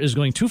figure is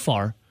going too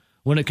far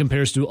when it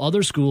compares to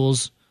other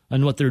schools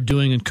and what they're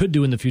doing and could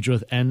do in the future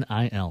with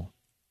NIL.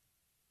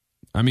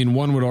 I mean,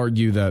 one would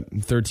argue that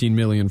 $13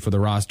 million for the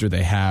roster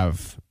they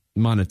have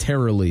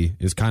monetarily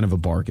is kind of a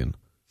bargain.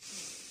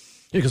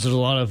 Yeah, because there's a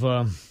lot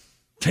of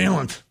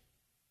talent.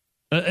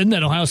 Isn't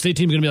that Ohio State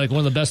team going to be like one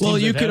of the best teams? Well,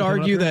 you could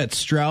argue that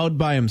Stroud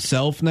by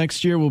himself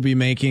next year will be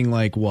making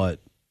like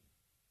what,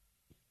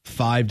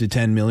 $5 to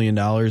 $10 million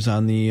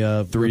on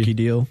the rookie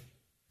deal.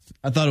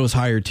 I thought it was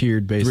higher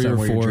tiered based on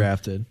where you're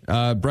drafted.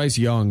 Bryce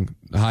Young,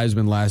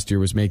 Heisman last year,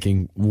 was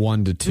making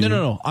 1 to 2.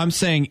 No. I'm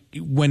saying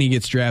when he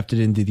gets drafted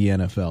into the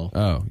NFL.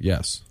 Oh,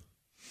 yes.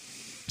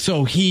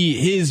 So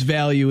his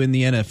value in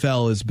the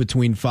NFL is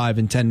between 5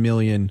 and 10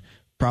 million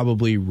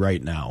probably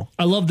right now.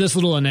 I love this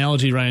little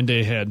analogy Ryan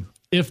Day had.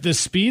 If the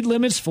speed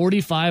limit's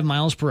 45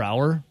 miles per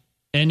hour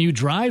and you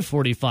drive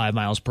 45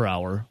 miles per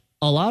hour,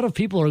 a lot of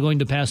people are going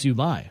to pass you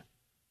by.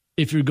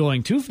 If you're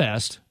going too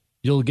fast,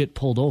 you'll get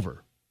pulled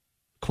over.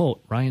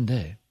 Quote, Ryan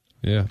Day.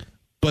 Yeah.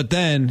 But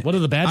then what are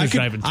the Badgers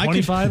driving?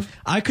 25?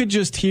 I could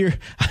just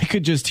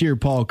hear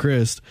Paul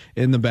Christ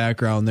in the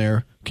background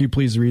there. Can you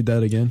please read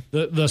that again?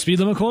 The speed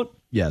limit quote?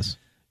 Yes.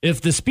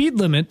 If the speed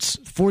limit's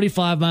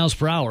 45 miles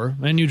per hour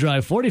and you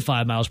drive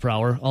 45 miles per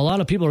hour, a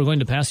lot of people are going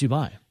to pass you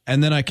by.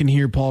 And then I can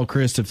hear Paul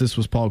Chryst, if this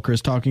was Paul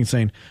Chryst talking,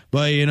 saying,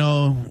 but,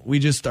 we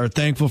just are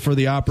thankful for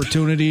the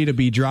opportunity to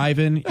be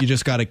driving. You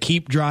just got to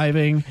keep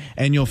driving,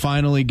 and you'll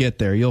finally get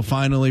there. You'll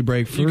finally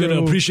break through. You're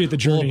going to appreciate the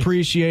journey. We'll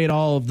appreciate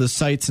all of the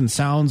sights and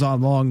sounds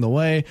along the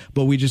way,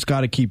 but we just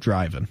got to keep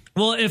driving.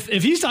 Well, if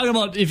he's talking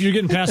about if you're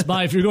getting passed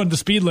by, if you're going to the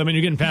speed limit and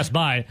you're getting passed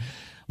by,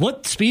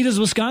 what speed is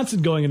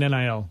Wisconsin going in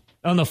NIL?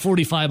 On the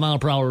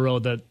 45-mile-per-hour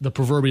road, the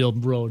proverbial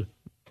road.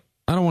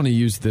 I don't want to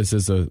use this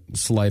as a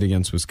slight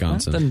against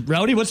Wisconsin. Then,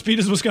 Rowdy, what speed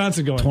is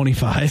Wisconsin going?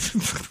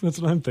 25. That's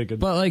what I'm thinking.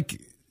 But,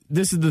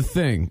 this is the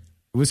thing.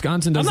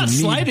 Wisconsin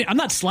doesn't I'm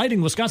not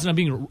sliding Wisconsin. I'm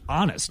being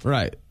honest.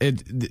 Right.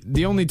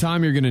 The only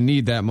time you're going to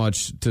need that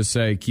much to,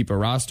 say, keep a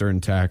roster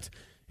intact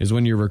is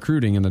when you're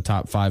recruiting in the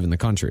top 5 in the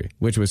country,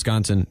 which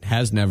Wisconsin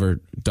has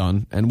never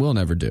done and will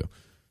never do.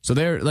 So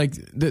they're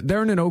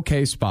in an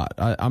okay spot.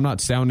 I'm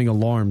not sounding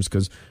alarms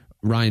because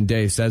Ryan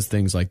Day says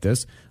things like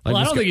this. I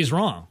don't think he's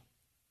wrong.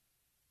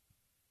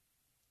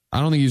 I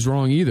don't think he's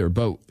wrong either.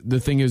 But the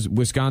thing is,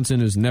 Wisconsin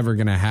is never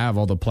going to have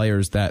all the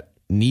players that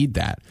need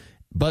that.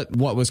 But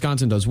what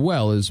Wisconsin does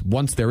well is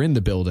once they're in the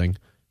building,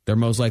 they're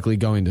most likely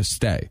going to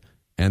stay.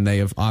 And they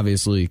have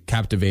obviously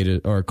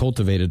captivated or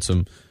cultivated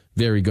some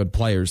very good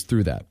players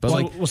through that. But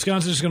so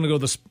Wisconsin's just going to go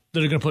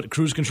they're going to put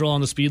cruise control on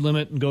the speed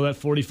limit and go at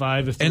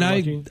 45 if they're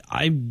lucky.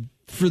 I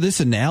for this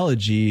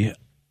analogy,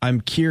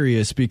 I'm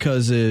curious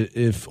because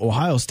if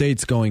Ohio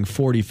State's going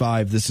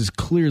 45, this is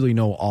clearly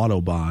no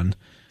Autobahn.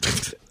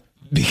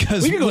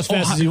 Because we can go as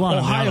fast as you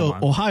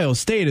want. Ohio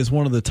State is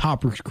one of the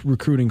top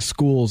recruiting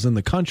schools in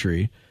the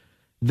country.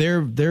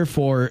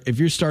 Therefore, if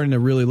you're starting to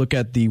really look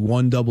at the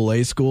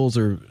 1AA schools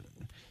or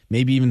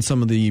maybe even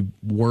some of the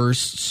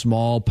worst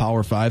small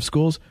Power 5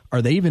 schools,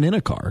 are they even in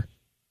a car?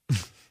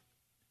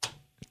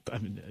 I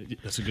mean,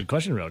 that's a good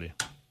question, Rowdy.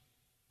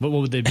 What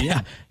would they be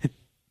in?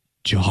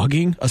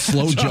 Jogging? A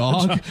slow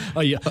jog? Oh,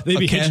 yeah. They'd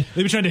be trying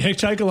to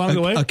hitchhike along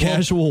the way? A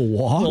casual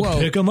walk? Well,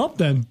 pick them up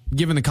then.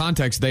 Given the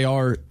context, they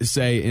are,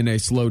 say, in a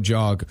slow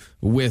jog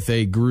with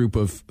a group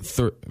of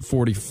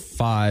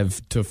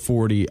 45 to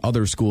 40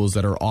 other schools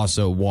that are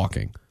also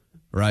walking,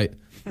 right?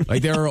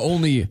 There are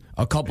only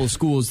a couple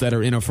schools that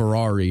are in a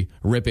Ferrari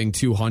ripping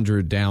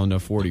 200 down to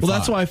 45. Well,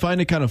 that's why I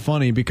find it kind of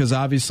funny because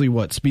obviously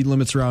speed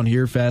limits around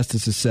here,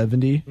 fastest is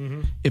 70.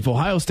 Mm-hmm. If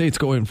Ohio State's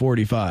going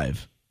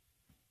 45...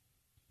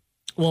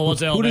 Well,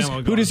 what's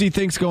Alabama? Who does he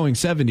think's going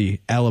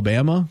 70?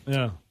 Alabama?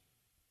 Yeah.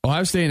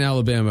 Ohio State and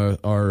Alabama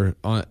are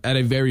at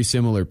a very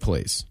similar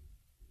place,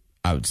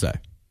 I would say.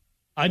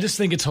 I just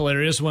think it's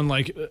hilarious when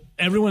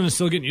everyone is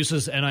still getting used to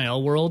this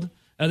NIL world,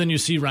 and then you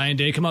see Ryan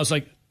Day come out. It's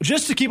like,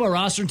 just to keep our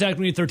roster intact,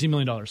 we need $13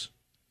 million.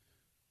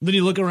 Then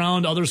you look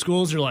around other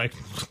schools, you're like,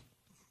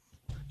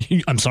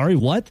 I'm sorry,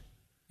 what?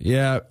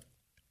 Yeah.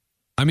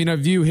 I mean, I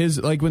view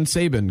when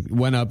Saban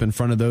went up in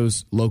front of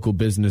those local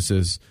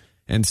businesses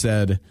and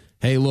said,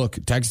 hey, look,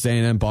 Texas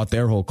A&M bought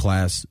their whole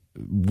class.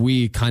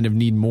 We kind of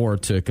need more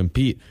to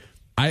compete.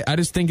 I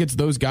just think it's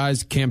those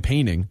guys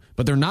campaigning,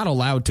 but they're not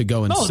allowed to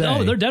go and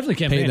No, they're definitely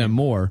campaigning. Pay them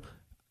more.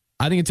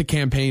 I think it's a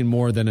campaign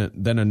more than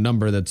a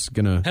number that's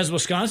going to... Has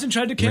Wisconsin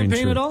tried to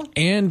campaign at all?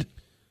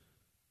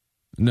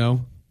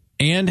 No.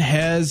 And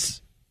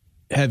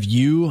have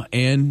you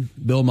and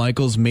Bill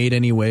Michaels made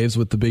any waves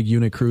with the big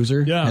unit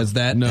cruiser? Yeah. Has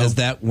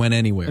that went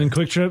anywhere? In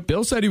Quick Trip?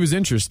 Bill said he was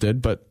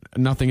interested, but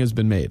nothing has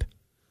been made.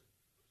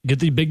 Get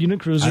the big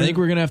unit cruiser. I think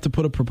we're going to have to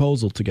put a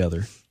proposal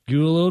together.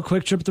 Do a little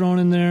Quick Trip thrown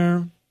in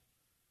there.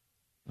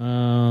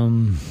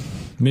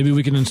 Maybe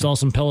we can install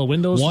some Pella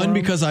windows.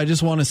 Because I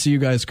just want to see you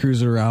guys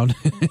cruising around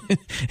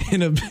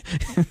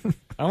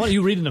I want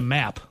you reading a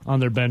map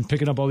on their bend,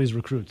 picking up all these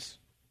recruits.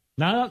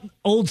 Not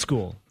old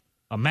school,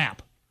 a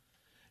map.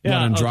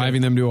 Yeah, and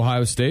driving them to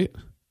Ohio State?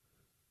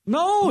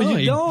 No,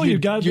 you don't. You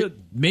got to.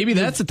 Maybe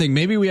that's the thing.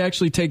 Maybe we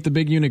actually take the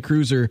big unit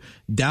cruiser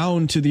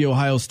down to the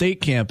Ohio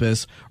State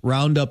campus,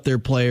 round up their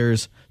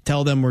players,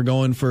 tell them we're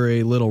going for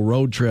a little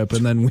road trip,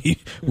 and then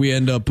we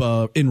end up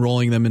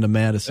enrolling them into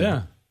Madison.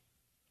 Yeah.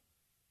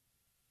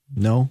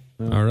 No?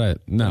 All right.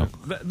 No.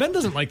 Ben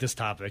doesn't like this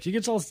topic. He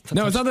gets all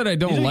No, it's not that I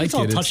don't like it.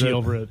 He gets all touchy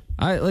over it.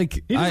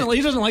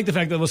 He doesn't like the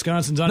fact that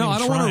Wisconsin's on. No, I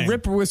don't want to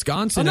rip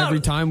Wisconsin every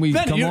time we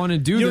come on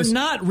and do this. You're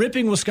not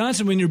ripping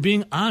Wisconsin when you're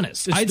being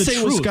honest. It's I'd say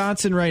truth.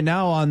 Wisconsin right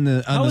now on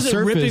the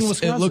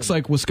surface, it looks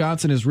like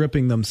Wisconsin is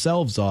ripping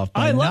themselves off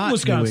by not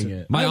Wisconsin. doing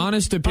it. My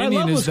honest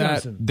opinion is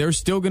that they're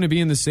still going to be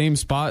in the same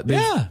spot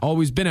they've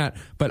always been at,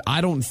 but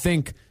I don't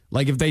think...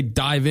 if they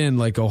dive in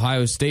like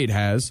Ohio State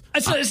has.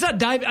 It's not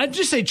dive. I'd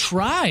just say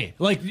try.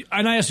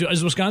 And I asked you,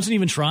 is Wisconsin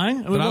even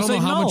trying? But I don't know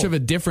how much of a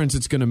difference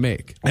it's going to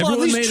make. Well, at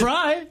least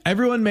try.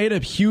 Everyone made a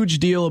huge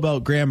deal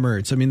about Graham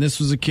Mertz. I mean, this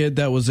was a kid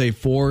that was a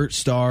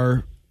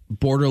 4-star,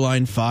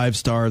 borderline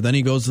 5-star. Then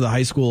he goes to the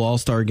high school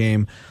all-star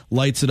game,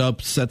 lights it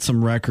up, sets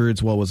some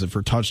records. What was it,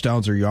 for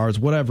touchdowns or yards?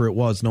 Whatever it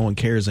was, no one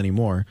cares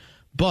anymore.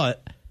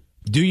 But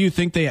do you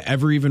think they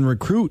ever even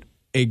recruit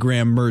a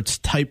Graham Mertz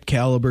type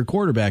caliber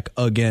quarterback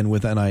again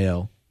with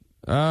NIL?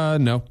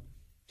 No.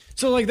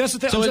 So, like, that's the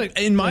thing. So,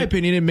 in my like,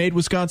 opinion, it made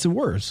Wisconsin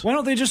worse. why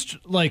don't they just,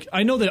 like,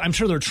 I know that I'm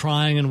sure they're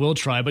trying and will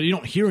try, but you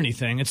don't hear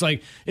anything. It's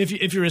like, if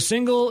you're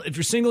single,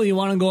 you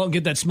want to go out and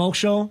get that smoke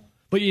show,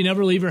 but you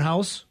never leave your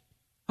house,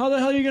 how the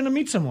hell are you going to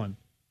meet someone?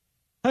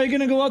 How are you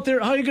going to go out there?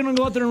 How are you going to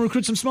go out there and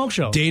recruit some smoke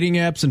show? Dating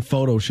apps and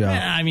Photoshop.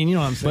 Yeah, I mean, you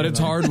know what I'm saying. But it's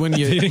hard when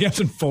you dating apps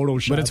and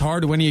Photoshop. But it's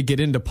hard when you get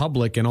into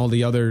public and all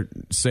the other,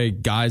 say,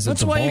 guys at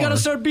That's the bar. why you got to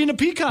start being a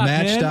peacock,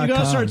 Match.com. man. You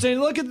got to start saying,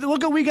 look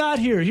what we got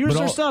here. Here's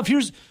our stuff.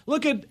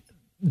 Look at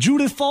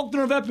Judith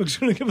Faulkner of Epic's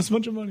going to give us a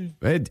bunch of money.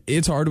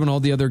 It's hard when all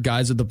the other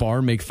guys at the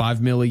bar make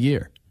 $5 million a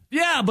year.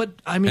 Yeah, but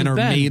I mean, and are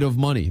Ben, made of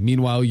money.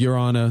 Meanwhile, you're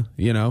on a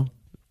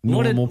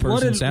normal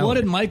person salary. What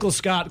did Michael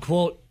Scott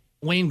quote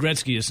Wayne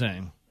Gretzky as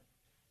saying?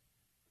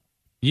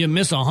 You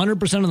miss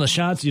 100% of the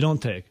shots you don't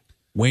take.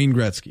 Wayne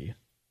Gretzky.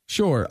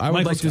 Sure, I would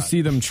Michael like to Scott.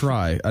 see them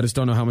try. I just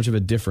don't know how much of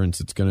a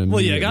difference it's going to make.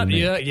 Well, I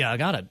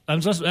got it.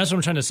 That's what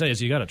I'm trying to say is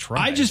you got to try.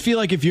 I just feel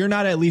like if you're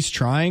not at least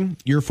trying,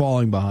 you're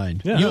falling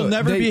behind. Yeah. You'll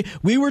never be.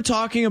 We were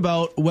talking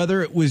about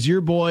whether it was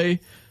your boy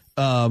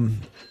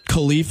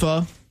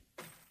Khalifa.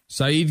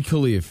 Saeed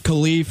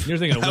Khalif. You're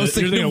thinking of I was Wiz.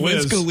 thinking You're of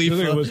Wiz thinking of Wiz. Khalifa.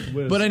 You're thinking of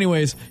Wiz. But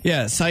anyways,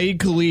 yeah, Saeed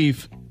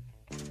Khalif.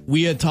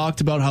 We had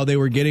talked about how they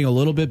were getting a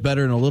little bit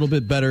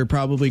better,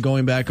 probably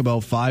going back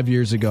about 5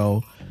 years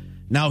ago.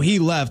 Now he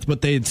left,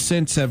 but they had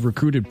since have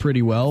recruited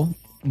pretty well.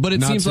 But it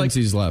Not seems like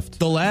since he's left.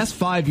 the last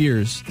 5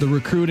 years, the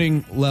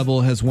recruiting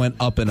level has went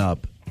up and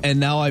up. And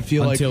now I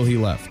feel Until like he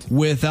left.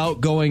 without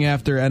going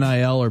after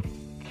NIL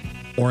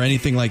or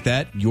anything like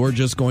that, you're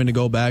just going to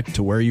go back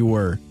to where you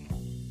were.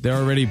 They're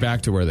already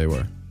back to where they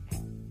were.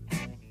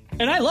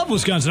 And I love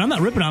Wisconsin. I'm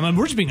not ripping on them.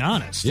 We're just being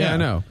honest. Yeah, I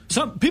know.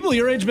 Some people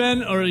your age,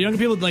 Ben, or younger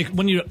people, like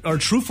when you are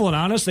truthful and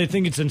honest, they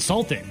think it's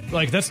insulting.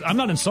 Like I'm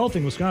not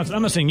insulting Wisconsin.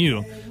 I'm not saying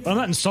you, but I'm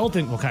not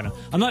insulting. Well, kind of.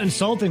 I'm not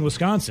insulting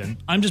Wisconsin.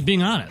 I'm just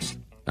being honest.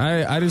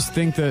 I just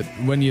think that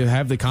when you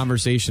have the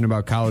conversation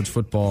about college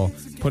football,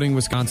 putting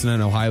Wisconsin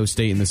and Ohio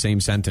State in the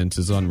same sentence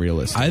is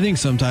unrealistic. I think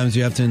sometimes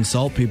you have to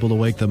insult people to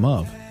wake them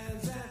up.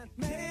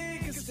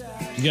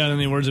 You got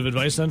any words of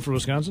advice then for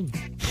Wisconsin?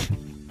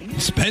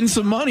 Spend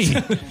some money.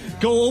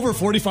 Go over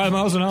 45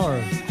 miles an hour.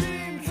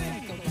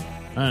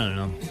 I don't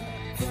know.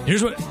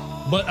 Here's what.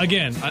 But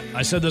again,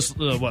 I said this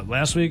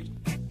last week.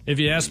 If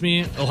you ask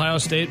me, Ohio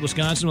State,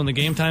 Wisconsin, when the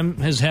game time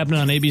has happened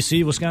on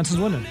ABC, Wisconsin's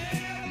winning.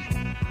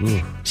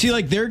 Ooh. See,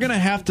 like they're going to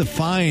have to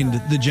find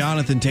the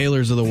Jonathan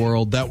Taylors of the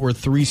world that were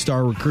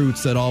 3-star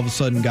recruits that all of a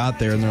sudden got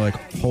there and they're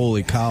like,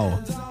 holy cow,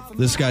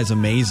 this guy's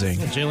amazing.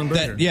 Jalen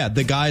Berger.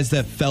 The guys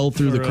that fell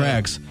through the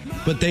cracks.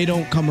 But they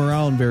don't come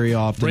around very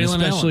often, Braylon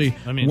especially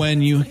Allen.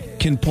 when you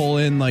can pull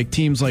in, like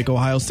teams like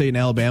Ohio State and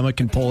Alabama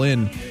can pull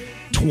in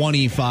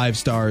 25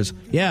 stars.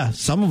 Yeah,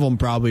 some of them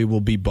probably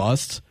will be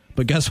busts,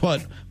 but guess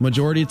what?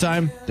 Majority of the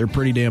time, they're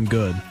pretty damn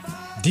good.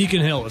 Deacon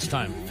Hill, it's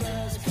time.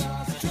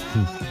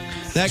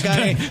 That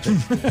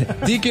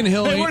guy, Deacon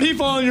Hill. Hey, where'd he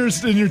fall in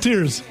your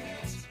tears?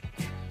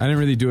 I didn't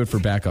really do it for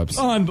backups.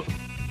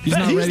 He's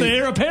not ready. the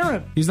heir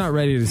apparent. He's not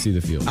ready to see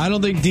the field. I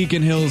don't think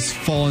Deacon Hill's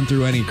fallen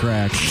through any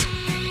cracks.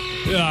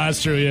 Yeah,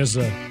 that's true. He's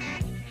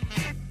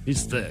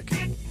thick.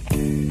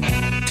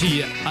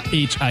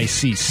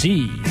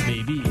 THICC,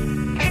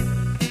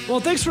 baby. Well,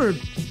 thanks for.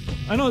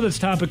 I know this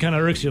topic kind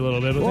of irks you a little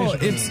bit, but Well,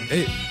 thanks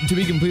for to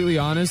be completely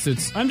honest,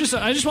 it's. I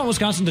just want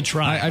Wisconsin to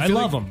try. I feel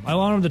love them. I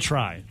want them to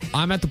try.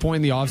 I'm at the point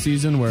in the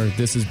offseason where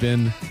this has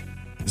been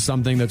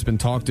something that's been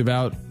talked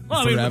about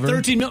Well, forever.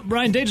 13 mil.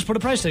 Brian Day just put a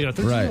price tag on it.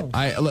 13 Right. mil.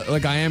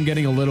 I am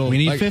getting a little. We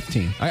need like,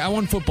 15. I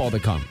want football to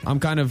come. I'm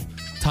kind of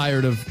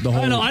tired of the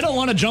whole. I know. I don't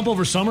want to jump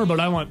over summer, but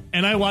I want.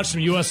 And I watched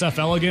some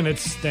USFL again. It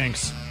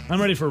stinks. I'm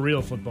ready for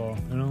real football.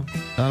 You know.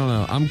 I don't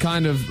know. I'm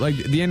kind of like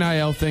the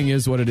NIL thing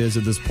is what it is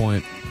at this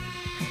point.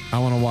 I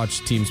want to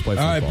watch teams play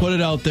football. All right, put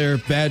it out there,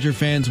 Badger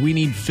fans. We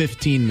need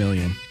 15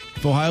 million.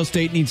 If Ohio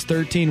State needs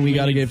 13, we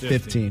got to need get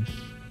 15.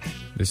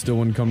 They still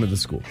wouldn't come to the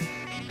school.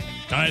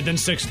 All right, then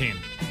 16.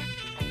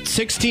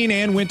 16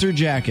 and winter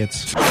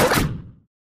jackets.